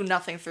 They do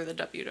nothing through the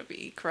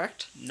WWE,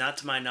 correct? Not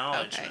to my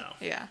knowledge, okay. no.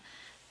 Yeah.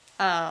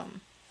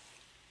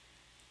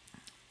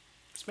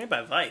 It's made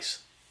by Vice.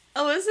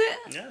 Oh, is it?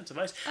 Yeah, it's a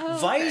Vice.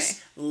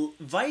 Oh,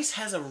 Vice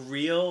has a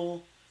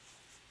real...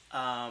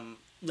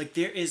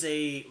 there is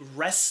a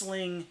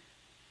wrestling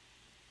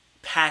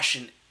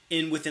passion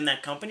within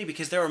that company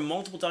because there are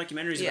multiple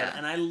documentaries about it,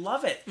 and I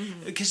love it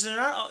because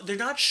they're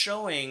not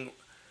showing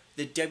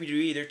the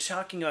WWE. They're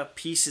talking about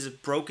pieces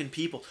of broken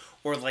people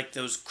or like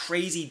those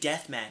crazy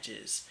death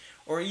matches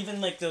or even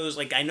like those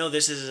I know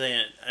this is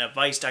a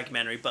Vice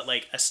documentary, but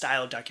like a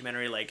style of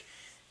documentary like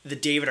the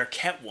David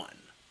Arquette one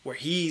where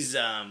he's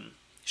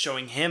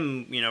showing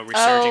him,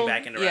 resurging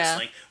back into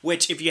wrestling.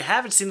 Which, if you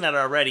haven't seen that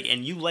already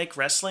and you like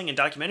wrestling and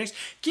documentaries,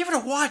 give it a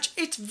watch.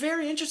 It's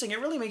very interesting. It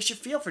really makes you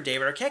feel for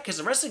David Arquette because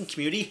the wrestling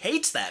community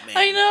hates that man.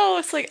 I know.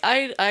 It's like,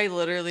 I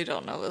literally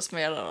don't know this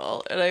man at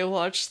all. And I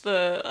watched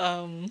the,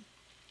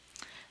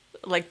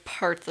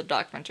 part of the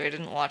documentary. I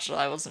didn't watch it.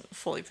 I wasn't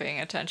fully paying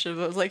attention.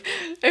 But I was like,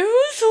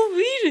 everyone's so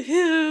mean to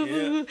him.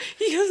 Yeah.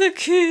 He has a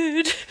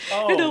kid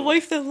and a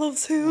wife that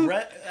loves him.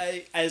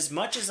 As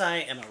much as I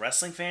am a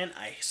wrestling fan,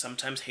 I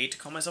sometimes hate to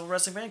call myself a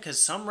wrestling fan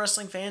because some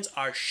wrestling fans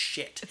are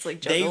shit. It's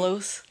like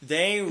juggalos.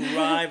 They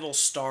rival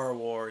Star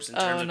Wars in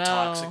terms of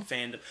toxic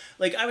fandom.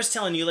 Like I was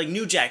telling you, like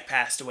New Jack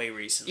passed away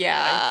recently.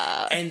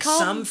 Yeah. Right? And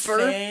some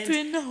fans...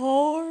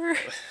 whore.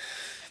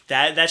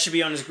 That should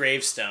be on his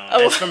gravestone.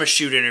 That's from a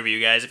shoot interview,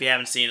 guys. If you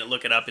haven't seen it,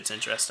 look it up. It's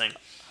interesting.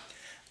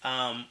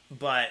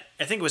 But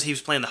I think he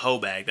was playing the hoe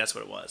bag. That's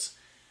what it was.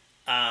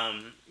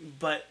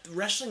 But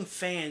wrestling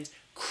fans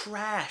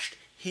crashed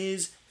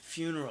his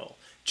funeral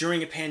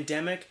during a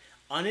pandemic,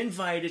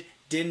 uninvited,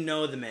 didn't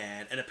know the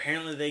man, and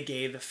apparently they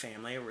gave the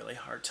family a really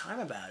hard time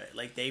about it.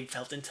 Like, they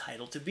felt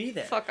entitled to be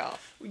there. Fuck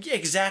off. Yeah,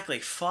 exactly.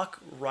 Fuck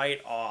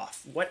right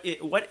off.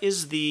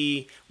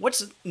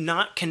 What's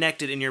not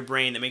connected in your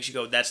brain that makes you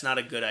go, that's not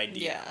a good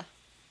idea? Yeah.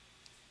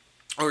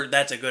 Or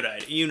that's a good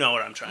idea. You know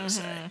what I'm trying to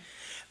say.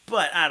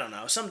 But I don't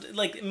know. Some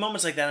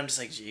moments like that, I'm just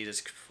like,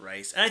 Jesus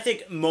Christ. And I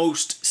think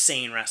most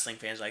sane wrestling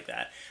fans like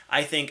that.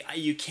 I think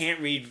you can't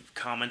read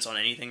comments on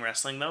anything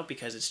wrestling though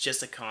because it's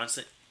just a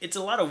constant. It's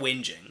a lot of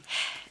whinging.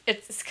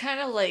 It's kind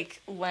of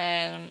like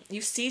when you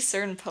see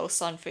certain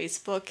posts on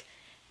Facebook,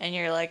 and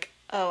you're like,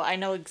 oh, I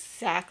know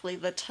exactly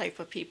the type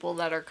of people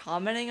that are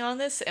commenting on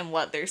this and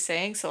what they're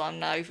saying, so I'm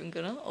not even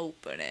gonna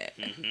open it.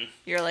 Mm-hmm.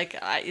 You're like,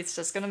 it's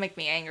just gonna make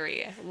me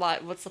angry.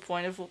 What's the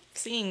point of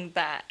seeing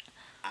that?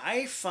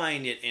 I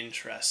find it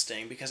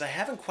interesting because I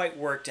haven't quite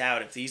worked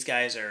out if these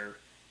guys are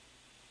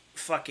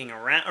fucking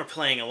around or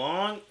playing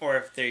along or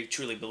if they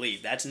truly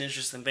believe. That's an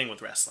interesting thing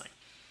with wrestling.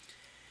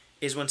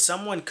 Is when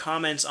someone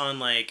comments on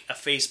like a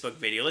Facebook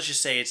video, let's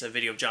just say it's a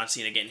video of John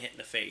Cena getting hit in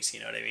the face, you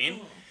know what I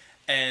mean?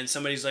 And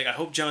somebody's like, I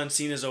hope John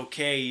Cena's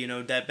okay,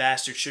 that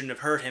bastard shouldn't have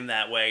hurt him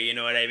that way, you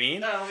know what I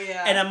mean? Oh,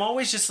 yeah. And I'm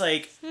always just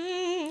like,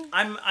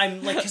 I'm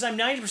like, because I'm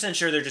 90%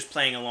 sure they're just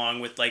playing along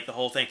with like the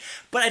whole thing.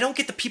 But I don't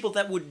get the people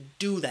that would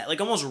do that, like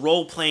almost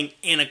role-playing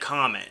in a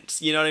comment,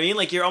 you know what I mean?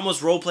 Like you're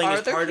almost role-playing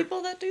as part of... Are there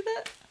people that do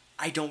that?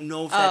 I don't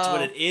know if that's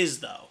what it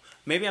is, though.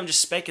 Maybe I'm just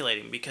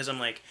speculating because I'm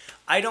like,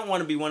 I don't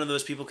want to be one of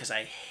those people because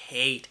I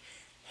hate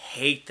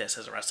this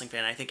as a wrestling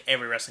fan. I think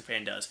every wrestling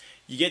fan does.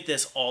 You get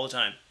this all the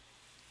time.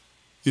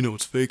 You know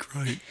it's fake,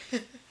 right?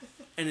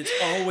 And it's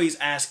always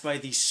asked by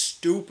the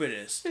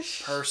stupidest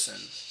person.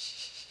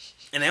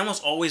 And I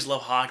almost always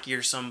love hockey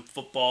or some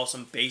football,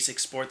 some basic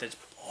sport that's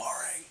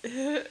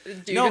boring.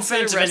 Do you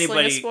consider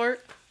wrestling a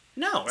sport?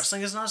 No,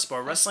 wrestling is not a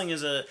sport. Wrestling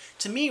is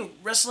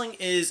wrestling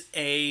is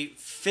a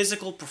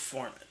physical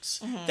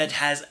performance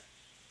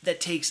that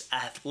takes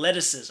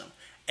athleticism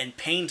and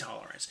pain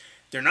tolerance.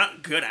 They're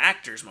not good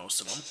actors,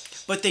 most of them,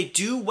 but they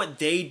do what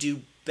they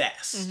do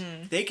best.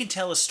 Mm-hmm. They can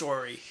tell a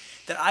story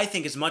that I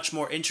think is much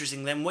more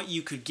interesting than what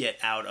you could get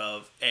out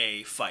of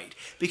a fight.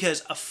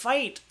 Because a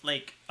fight,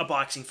 like a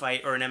boxing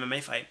fight or an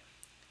MMA fight,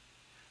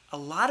 a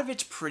lot of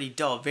it's pretty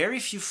dull. Very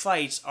few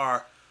fights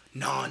are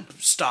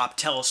non-stop,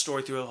 tell a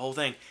story through the whole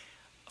thing.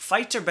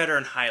 Fights are better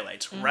in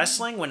highlights. Mm-hmm.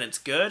 Wrestling, when it's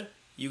good,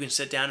 you can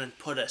sit down and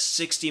put a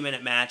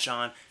 60-minute match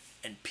on,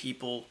 and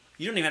people...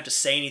 You don't even have to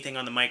say anything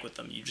on the mic with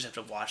them. You just have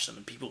to watch them,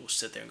 and people will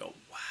sit there and go,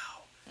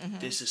 wow,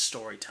 this is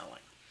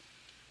storytelling.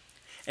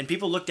 and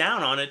people look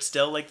down on it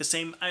still like the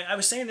same. I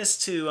was saying this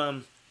to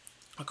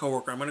a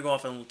coworker. I'm gonna go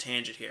off on a little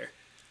tangent here.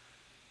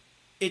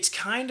 It's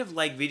kind of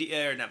like not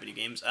video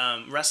games.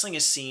 Wrestling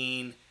is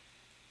seen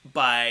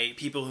by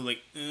people who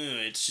like,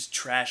 it's just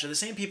trash. Are the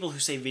same people who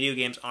say video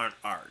games aren't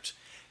art.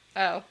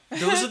 Oh.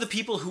 Those are the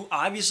people who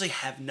obviously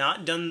have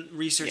not done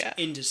research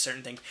into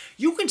certain things.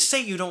 You can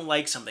say you don't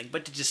like something,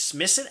 but to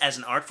dismiss it as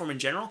an art form in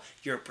general,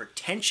 you're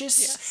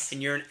pretentious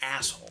and you're an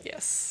asshole.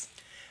 Yes.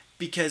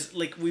 Because,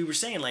 like we were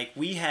saying, like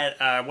we had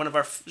one of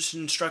our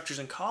instructors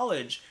in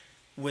college,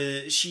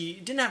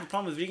 she didn't have a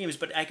problem with video games,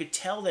 but I could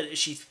tell that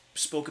she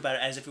spoke about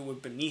it as if it were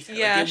beneath her.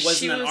 Yeah, like it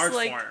wasn't an art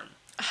form.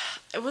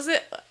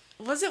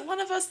 Was it one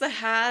of us that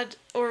had,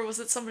 or was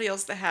it somebody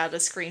else that had a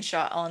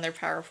screenshot on their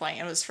PowerPoint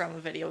and it was from a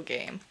video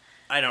game?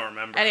 I don't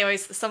remember.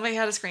 Anyways, somebody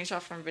had a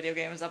screenshot from a video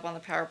game, it was up on the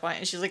PowerPoint,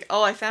 and she's like,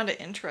 "Oh, I found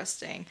it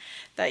interesting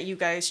that you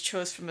guys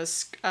chose from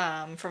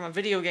a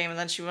video game," and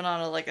then she went on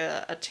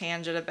a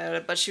tangent about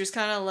it, but she was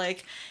kind of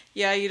like,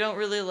 "Yeah, you don't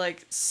really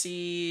like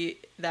see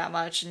that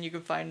much, and you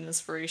can find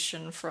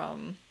inspiration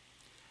from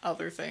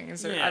other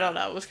things," or I don't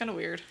know. It was kind of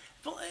weird.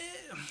 Well,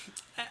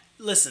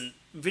 listen,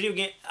 video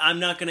game. I'm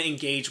not gonna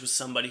engage with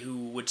somebody who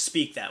would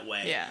speak that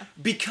way. Yeah.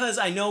 Because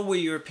I know where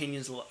your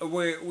opinions,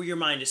 where your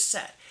mind is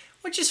set.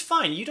 Which is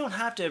fine. You don't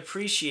have to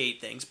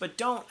appreciate things, but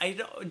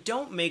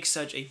don't make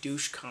such a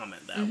douche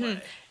comment that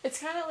way. It's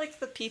kind of like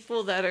the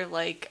people that are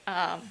like,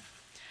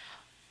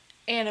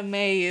 anime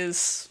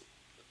is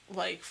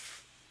like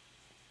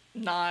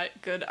not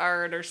good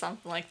art or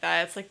something like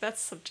that. It's like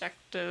that's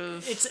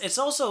subjective. It's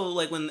also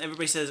like when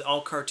everybody says all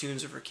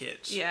cartoons are for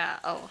kids. Yeah.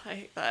 Oh, I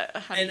hate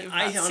that. And You've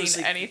I not honestly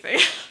seen anything.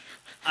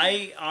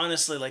 I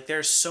honestly like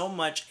there's so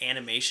much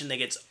animation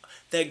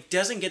that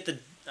doesn't get the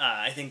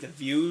I think the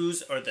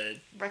views or the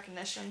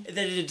recognition that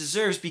it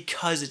deserves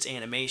because it's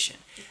animation.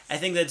 I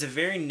think that's a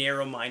very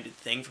narrow-minded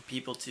thing for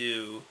people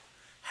to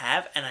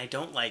have, and I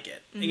don't like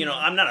it. You know,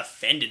 I'm not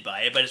offended by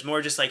it, but it's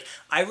more just like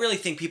I really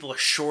think people are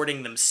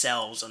shorting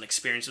themselves on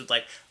experiences.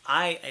 Like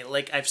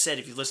like I've said,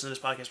 if you listen to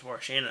this podcast before,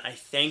 Shannon, I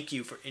thank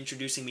you for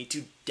introducing me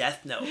to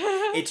Death Note.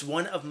 It's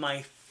one of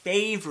my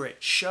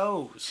favorite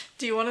shows.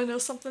 Do you want to know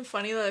something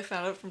funny that I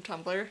found out from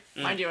Tumblr?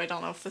 Mind you, I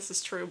don't know if this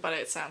is true, but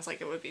it sounds like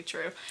it would be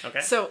true.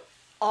 Okay. So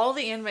all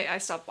the anime, I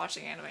stopped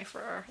watching anime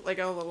for like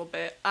a little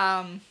bit,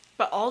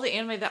 but all the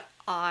anime that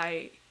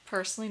I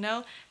personally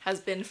know has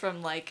been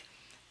from like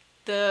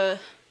the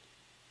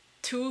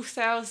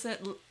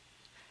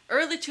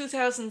early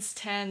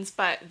 2010s,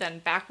 but then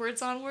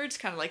backwards onwards,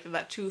 kind of like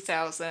that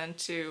 2000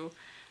 to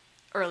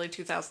early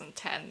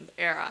 2010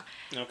 era.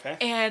 Okay.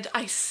 And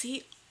I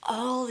see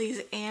all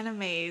these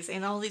animes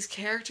and all these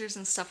characters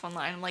and stuff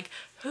online. I'm like,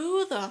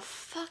 who the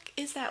fuck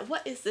is that?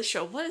 What is this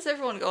show? What is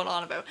everyone going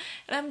on about?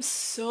 And I'm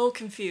so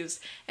confused.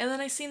 And then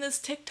I seen this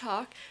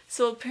TikTok.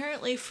 So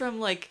apparently from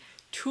like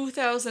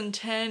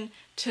 2010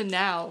 to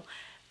now,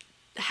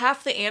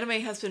 half the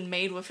anime has been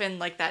made within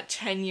like that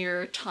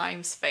 10-year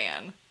time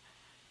span.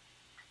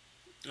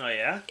 Oh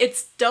yeah?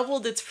 It's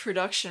doubled its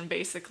production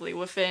basically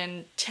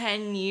within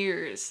 10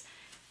 years.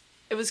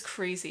 It was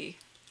crazy.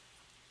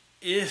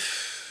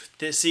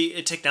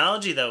 See,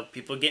 technology though,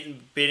 people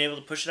being able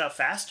to push it out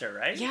faster,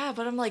 right? Yeah,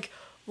 but I'm like,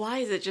 why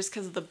is it just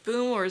because of the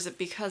boom, or is it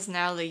because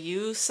now they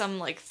use some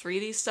like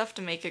 3D stuff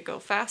to make it go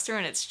faster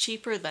and it's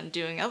cheaper than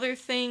doing other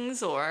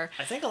things? Or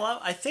I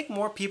think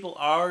more people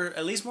are,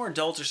 at least more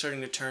adults are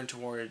starting to turn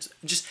towards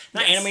just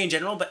not anime in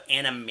general, but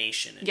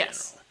animation in general.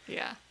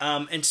 Yeah.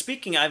 And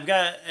speaking, I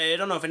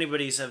don't know if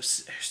anybody's have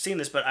seen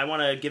this, but I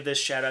want to give this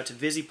shout out to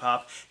Vizzy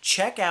Pop.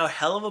 Check out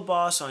Hell of a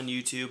Boss on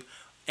YouTube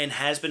and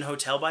Has Been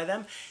Hotel by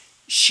them.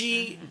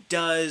 She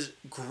does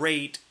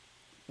great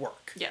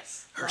work.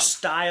 Yes. Her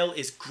style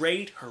is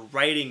great. Her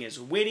writing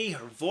is witty.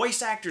 Her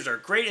voice actors are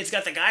great. It's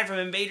got the guy from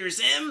Invader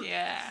Zim.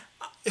 Yeah.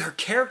 Her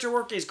character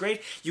work is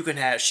great.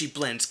 She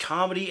blends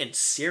comedy and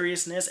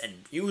seriousness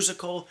and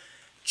musical.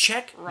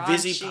 Check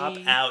Vizzy Pop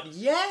out.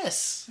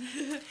 Yes.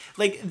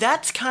 Like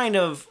that's kind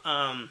of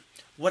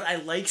what I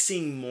like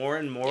seeing more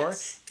and more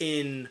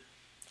in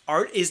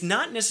art is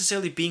not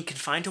necessarily being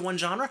confined to one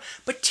genre,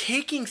 but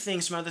taking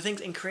things from other things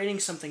and creating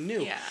something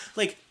new. Yeah.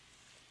 Like,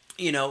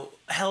 you know,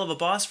 Hell of a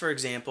Boss, for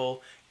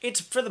example,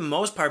 it's for the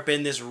most part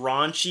been this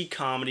raunchy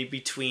comedy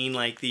between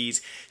like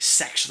these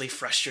sexually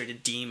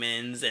frustrated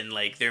demons and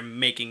like they're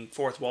making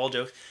fourth wall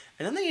jokes.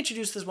 And then they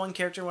introduced this one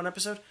character in one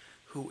episode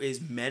who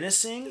is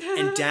menacing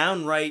and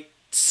downright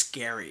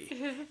scary.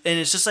 And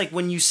it's just like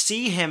when you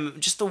see him,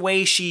 just the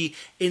way she,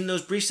 in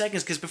those brief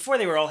seconds, because before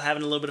they were all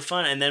having a little bit of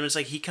fun, and then it's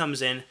like he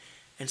comes in,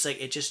 and it's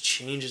like it just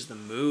changes the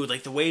mood.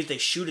 Like the way they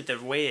shoot it, the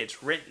way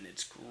it's written,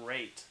 it's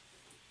great.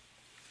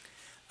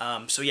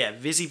 So yeah,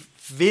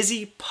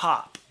 Vizzy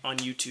Pop on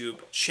YouTube.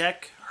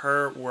 Check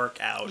her work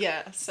out.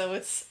 Yeah, so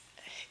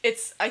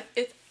I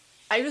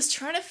was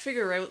trying to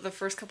figure out the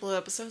first couple of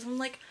episodes. I'm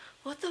like,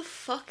 what the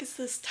fuck is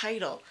this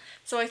title?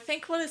 So I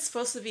think what it's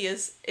supposed to be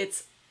is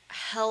it's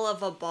hell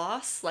of a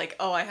boss. Like,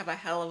 oh, I have a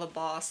hell of a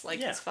boss.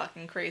 Like, it's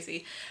fucking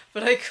crazy.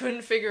 But I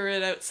couldn't figure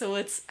it out. So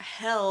it's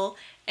hell,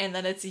 and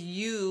then it's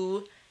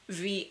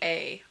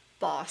UVA,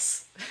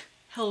 boss.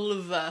 Hell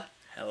of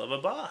a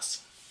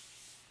boss.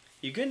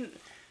 You couldn't.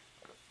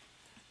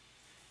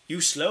 You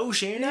slow,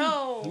 Shannon.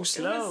 No, you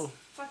slow. It was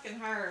fucking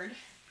hard.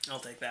 I'll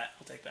take that.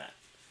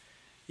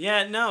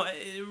 Yeah, no,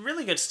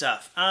 really good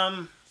stuff.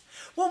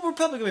 Well, we're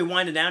probably going to be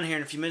winding down here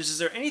in a few minutes. Is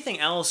there anything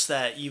else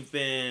that you've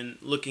been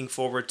looking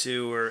forward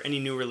to or any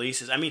new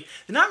releases? I mean,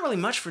 there's not really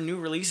much for new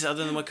releases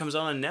other than what comes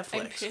on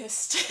Netflix. I'm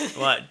pissed.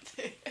 What?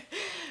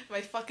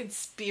 My fucking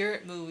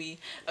Spirit movie.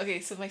 Okay,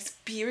 so my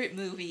Spirit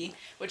movie,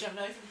 which I'm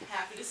not even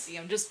happy to see.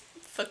 I'm just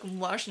fucking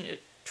watching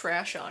it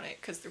trash on it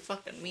because they're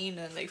fucking mean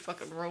and they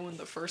fucking ruined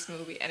the first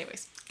movie.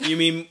 Anyways. You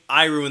mean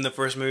I ruined the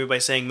first movie by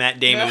saying Matt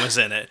Damon was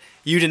in it?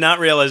 You did not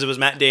realize it was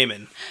Matt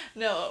Damon.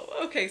 No.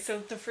 Okay, so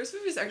the first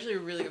movie is actually a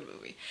really good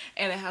movie.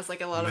 And it has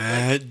like a lot of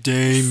Matt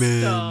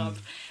Damon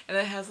stuff. And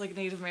it has like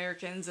Native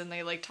Americans and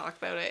they like talk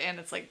about it and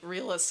it's like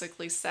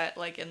realistically set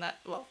like in that,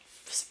 well,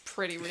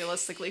 pretty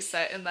realistically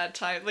set in that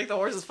time. Like the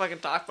horses fucking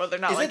talk, but they're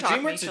not like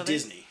talking to each other.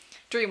 Is that DreamWorks or Disney?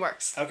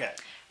 DreamWorks. Okay.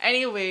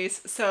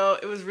 Anyways, so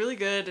it was really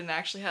good and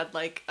actually had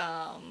like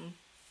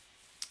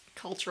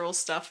cultural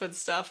stuff and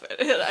stuff.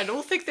 I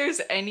don't think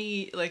there's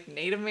any like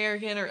Native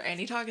American or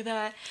any talk of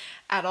that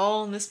at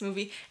all in this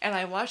movie. And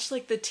I watched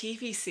like the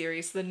TV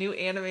series, the new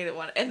animated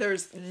one, and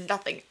there's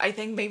nothing. I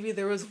think maybe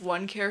there was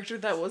one character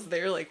that was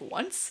there like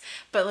once,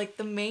 but like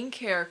the main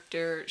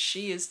character,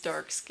 she is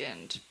dark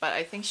skinned, but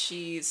I think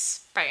she's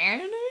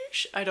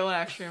Spanish. I don't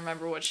actually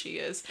remember what she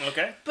is.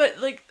 Okay. But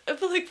like what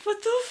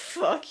the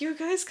fuck? You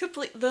guys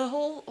the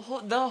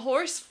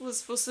horse was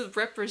supposed to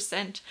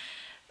represent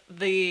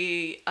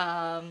the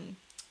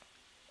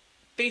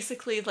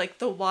basically like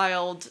the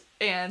wild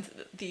and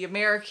the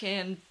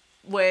American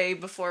way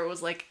before it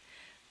was like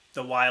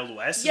the Wild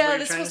West. Yeah,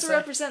 it's supposed to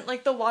represent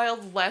like the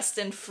Wild West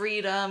and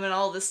freedom and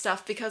all this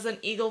stuff because an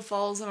eagle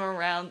follows them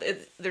around.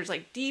 There's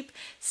like deep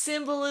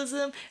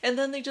symbolism, and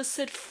then they just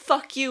said,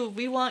 "Fuck you,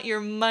 we want your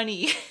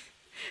money."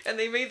 And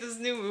they made this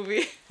new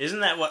movie.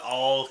 Isn't that what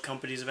all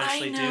companies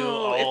eventually do?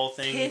 All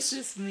things. It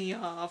pisses me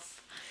off.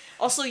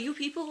 Also, you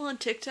people on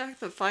TikTok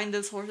that find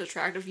this horse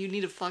attractive, you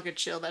need to fucking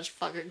chill. That's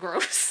fucking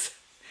gross.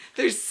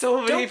 There's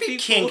so many people. Don't be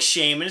kink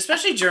shaming,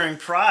 especially during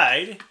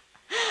Pride.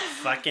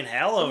 Fucking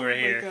hell over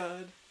here. Oh my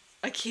god.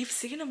 I keep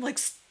seeing them like,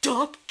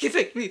 stop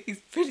giving me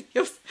these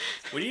videos.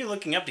 What are you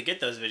looking up to get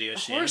those videos,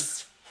 Shane?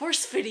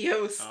 Horse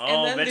videos.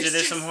 Oh, I bet you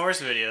there's some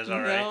horse videos,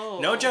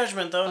 alright. No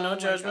judgment, though. No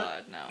judgment.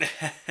 Oh my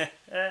god,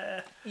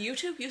 no.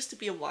 YouTube used to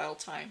be a wild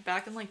time.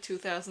 Back in like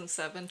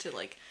 2007 to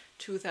like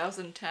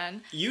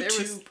 2010. There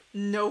was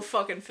no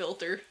fucking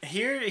filter.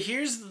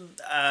 Here's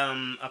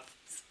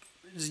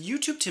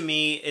YouTube to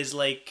me is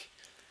like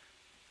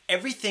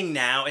everything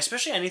now,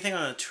 especially anything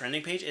on a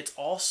trending page, it's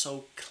all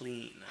so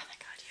clean. Oh my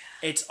god,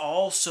 yeah. It's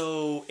all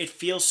so, it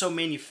feels so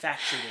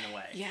manufactured in a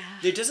way. Yeah.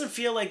 It doesn't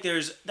feel like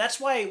that's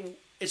why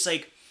it's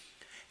like,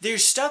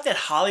 there's stuff that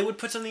Hollywood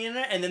puts on the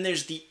internet, and then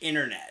there's the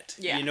internet.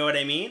 Yeah. You know what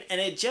I mean? And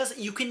it just,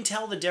 you can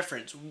tell the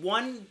difference.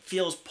 One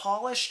feels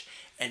polished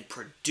and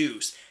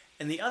produced,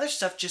 and the other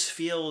stuff just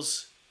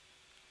feels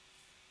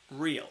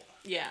real.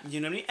 Yeah. You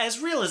know what I mean? As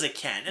real as it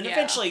can. And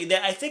yeah.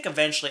 I think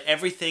eventually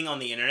everything on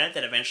the internet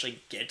that eventually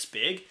gets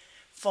big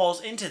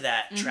falls into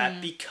that trap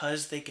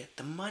because they get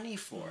the money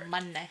for it.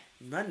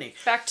 Money.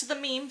 Back to the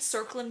meme,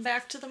 circling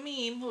back to the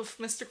meme with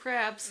Mr.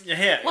 Krabs.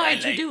 Yeah.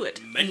 Why'd you do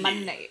it?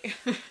 Money.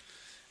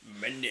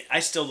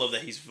 I still love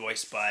that he's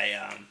voiced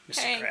by Mr.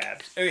 Hank.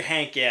 Krabs. Or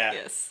Hank, yeah.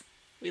 Yes.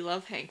 We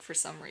love Hank for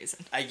some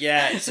reason.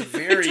 Yeah, it's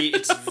very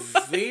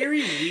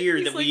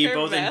weird that we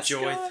both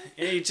enjoy.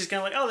 It's just kind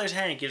of like, oh, there's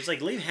Hank. It's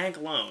like, leave Hank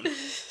alone. I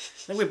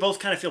think we both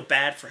kind of feel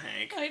bad for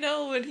Hank. I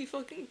know, and he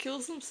fucking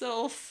kills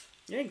himself.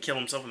 He didn't kill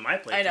himself in my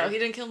playthrough. I know, he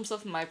didn't kill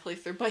himself in my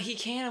playthrough, but he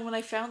can, and when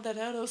I found that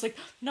out, I was like,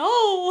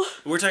 no!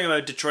 We're talking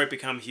about Detroit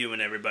Become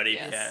Human, everybody.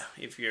 Yes. Yeah,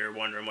 if you're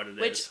wondering what it is.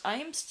 Which, I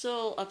am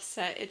still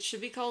upset. It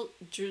should be called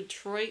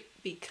Detroit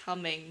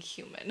Becoming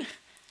Human.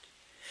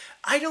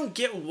 I don't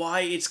get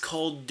why it's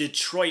called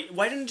Detroit.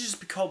 Why didn't it just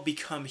be called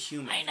Become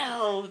Human? I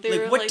know.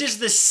 What does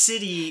the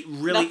city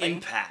really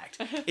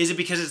impact? Is it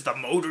because it's the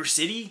Motor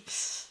City?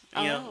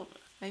 You know?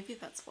 Maybe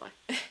that's why.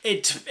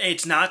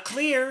 It's not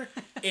clear.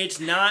 It's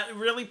not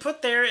really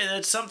put there.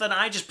 It's something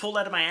I just pulled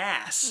out of my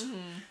ass.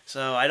 Mm-hmm.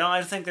 So I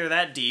don't think they're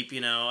that deep.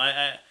 You know,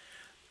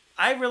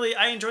 I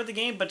enjoyed the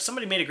game, but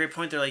somebody made a great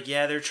point. They're like,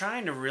 yeah, they're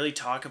trying to really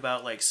talk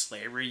about like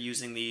slavery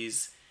using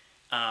these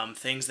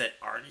things that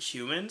aren't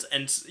humans,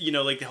 and you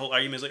know, like the whole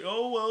argument is like,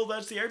 oh well,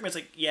 that's the argument.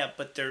 It's like, yeah,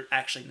 but they're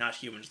actually not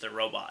humans. They're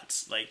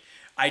robots. Like,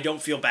 I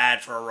don't feel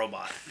bad for a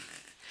robot.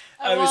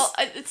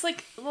 It's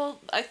like,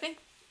 I think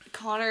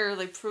Connor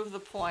like proved the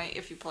point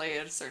if you play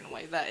it a certain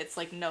way that it's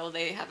like, no,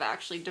 they have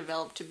actually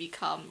developed to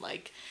become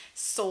like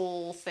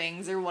soul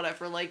things or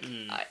whatever. Like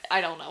I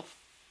don't know.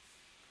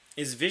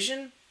 Is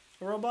Vision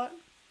a robot?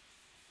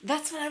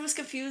 That's what I was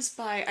confused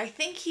by. I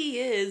think he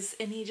is,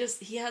 and he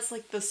has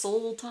like the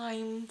soul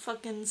time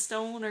fucking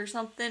stone or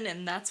something,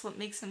 and that's what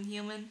makes him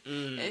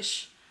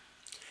human-ish.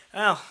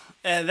 Well,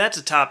 that's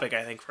a topic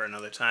I think for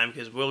another time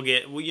because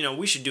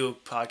we should do a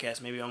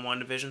podcast maybe on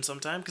WandaVision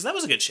sometime because that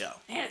was a good show.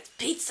 And it's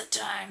pizza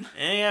time.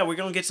 And yeah, we're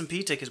gonna get some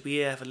pizza because we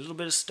have a little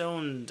bit of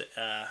stoned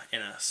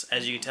in us,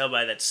 as you can tell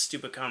by that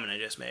stupid comment I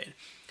just made.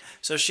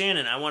 So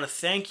Shannon, I want to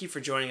thank you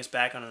for joining us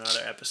back on another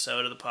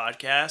episode of the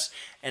podcast.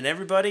 And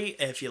everybody,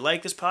 if you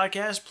like this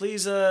podcast,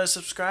 please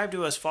subscribe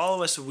to us,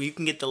 follow us so we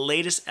can get the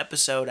latest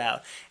episode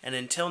out. And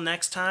until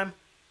next time,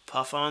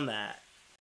 puff on that.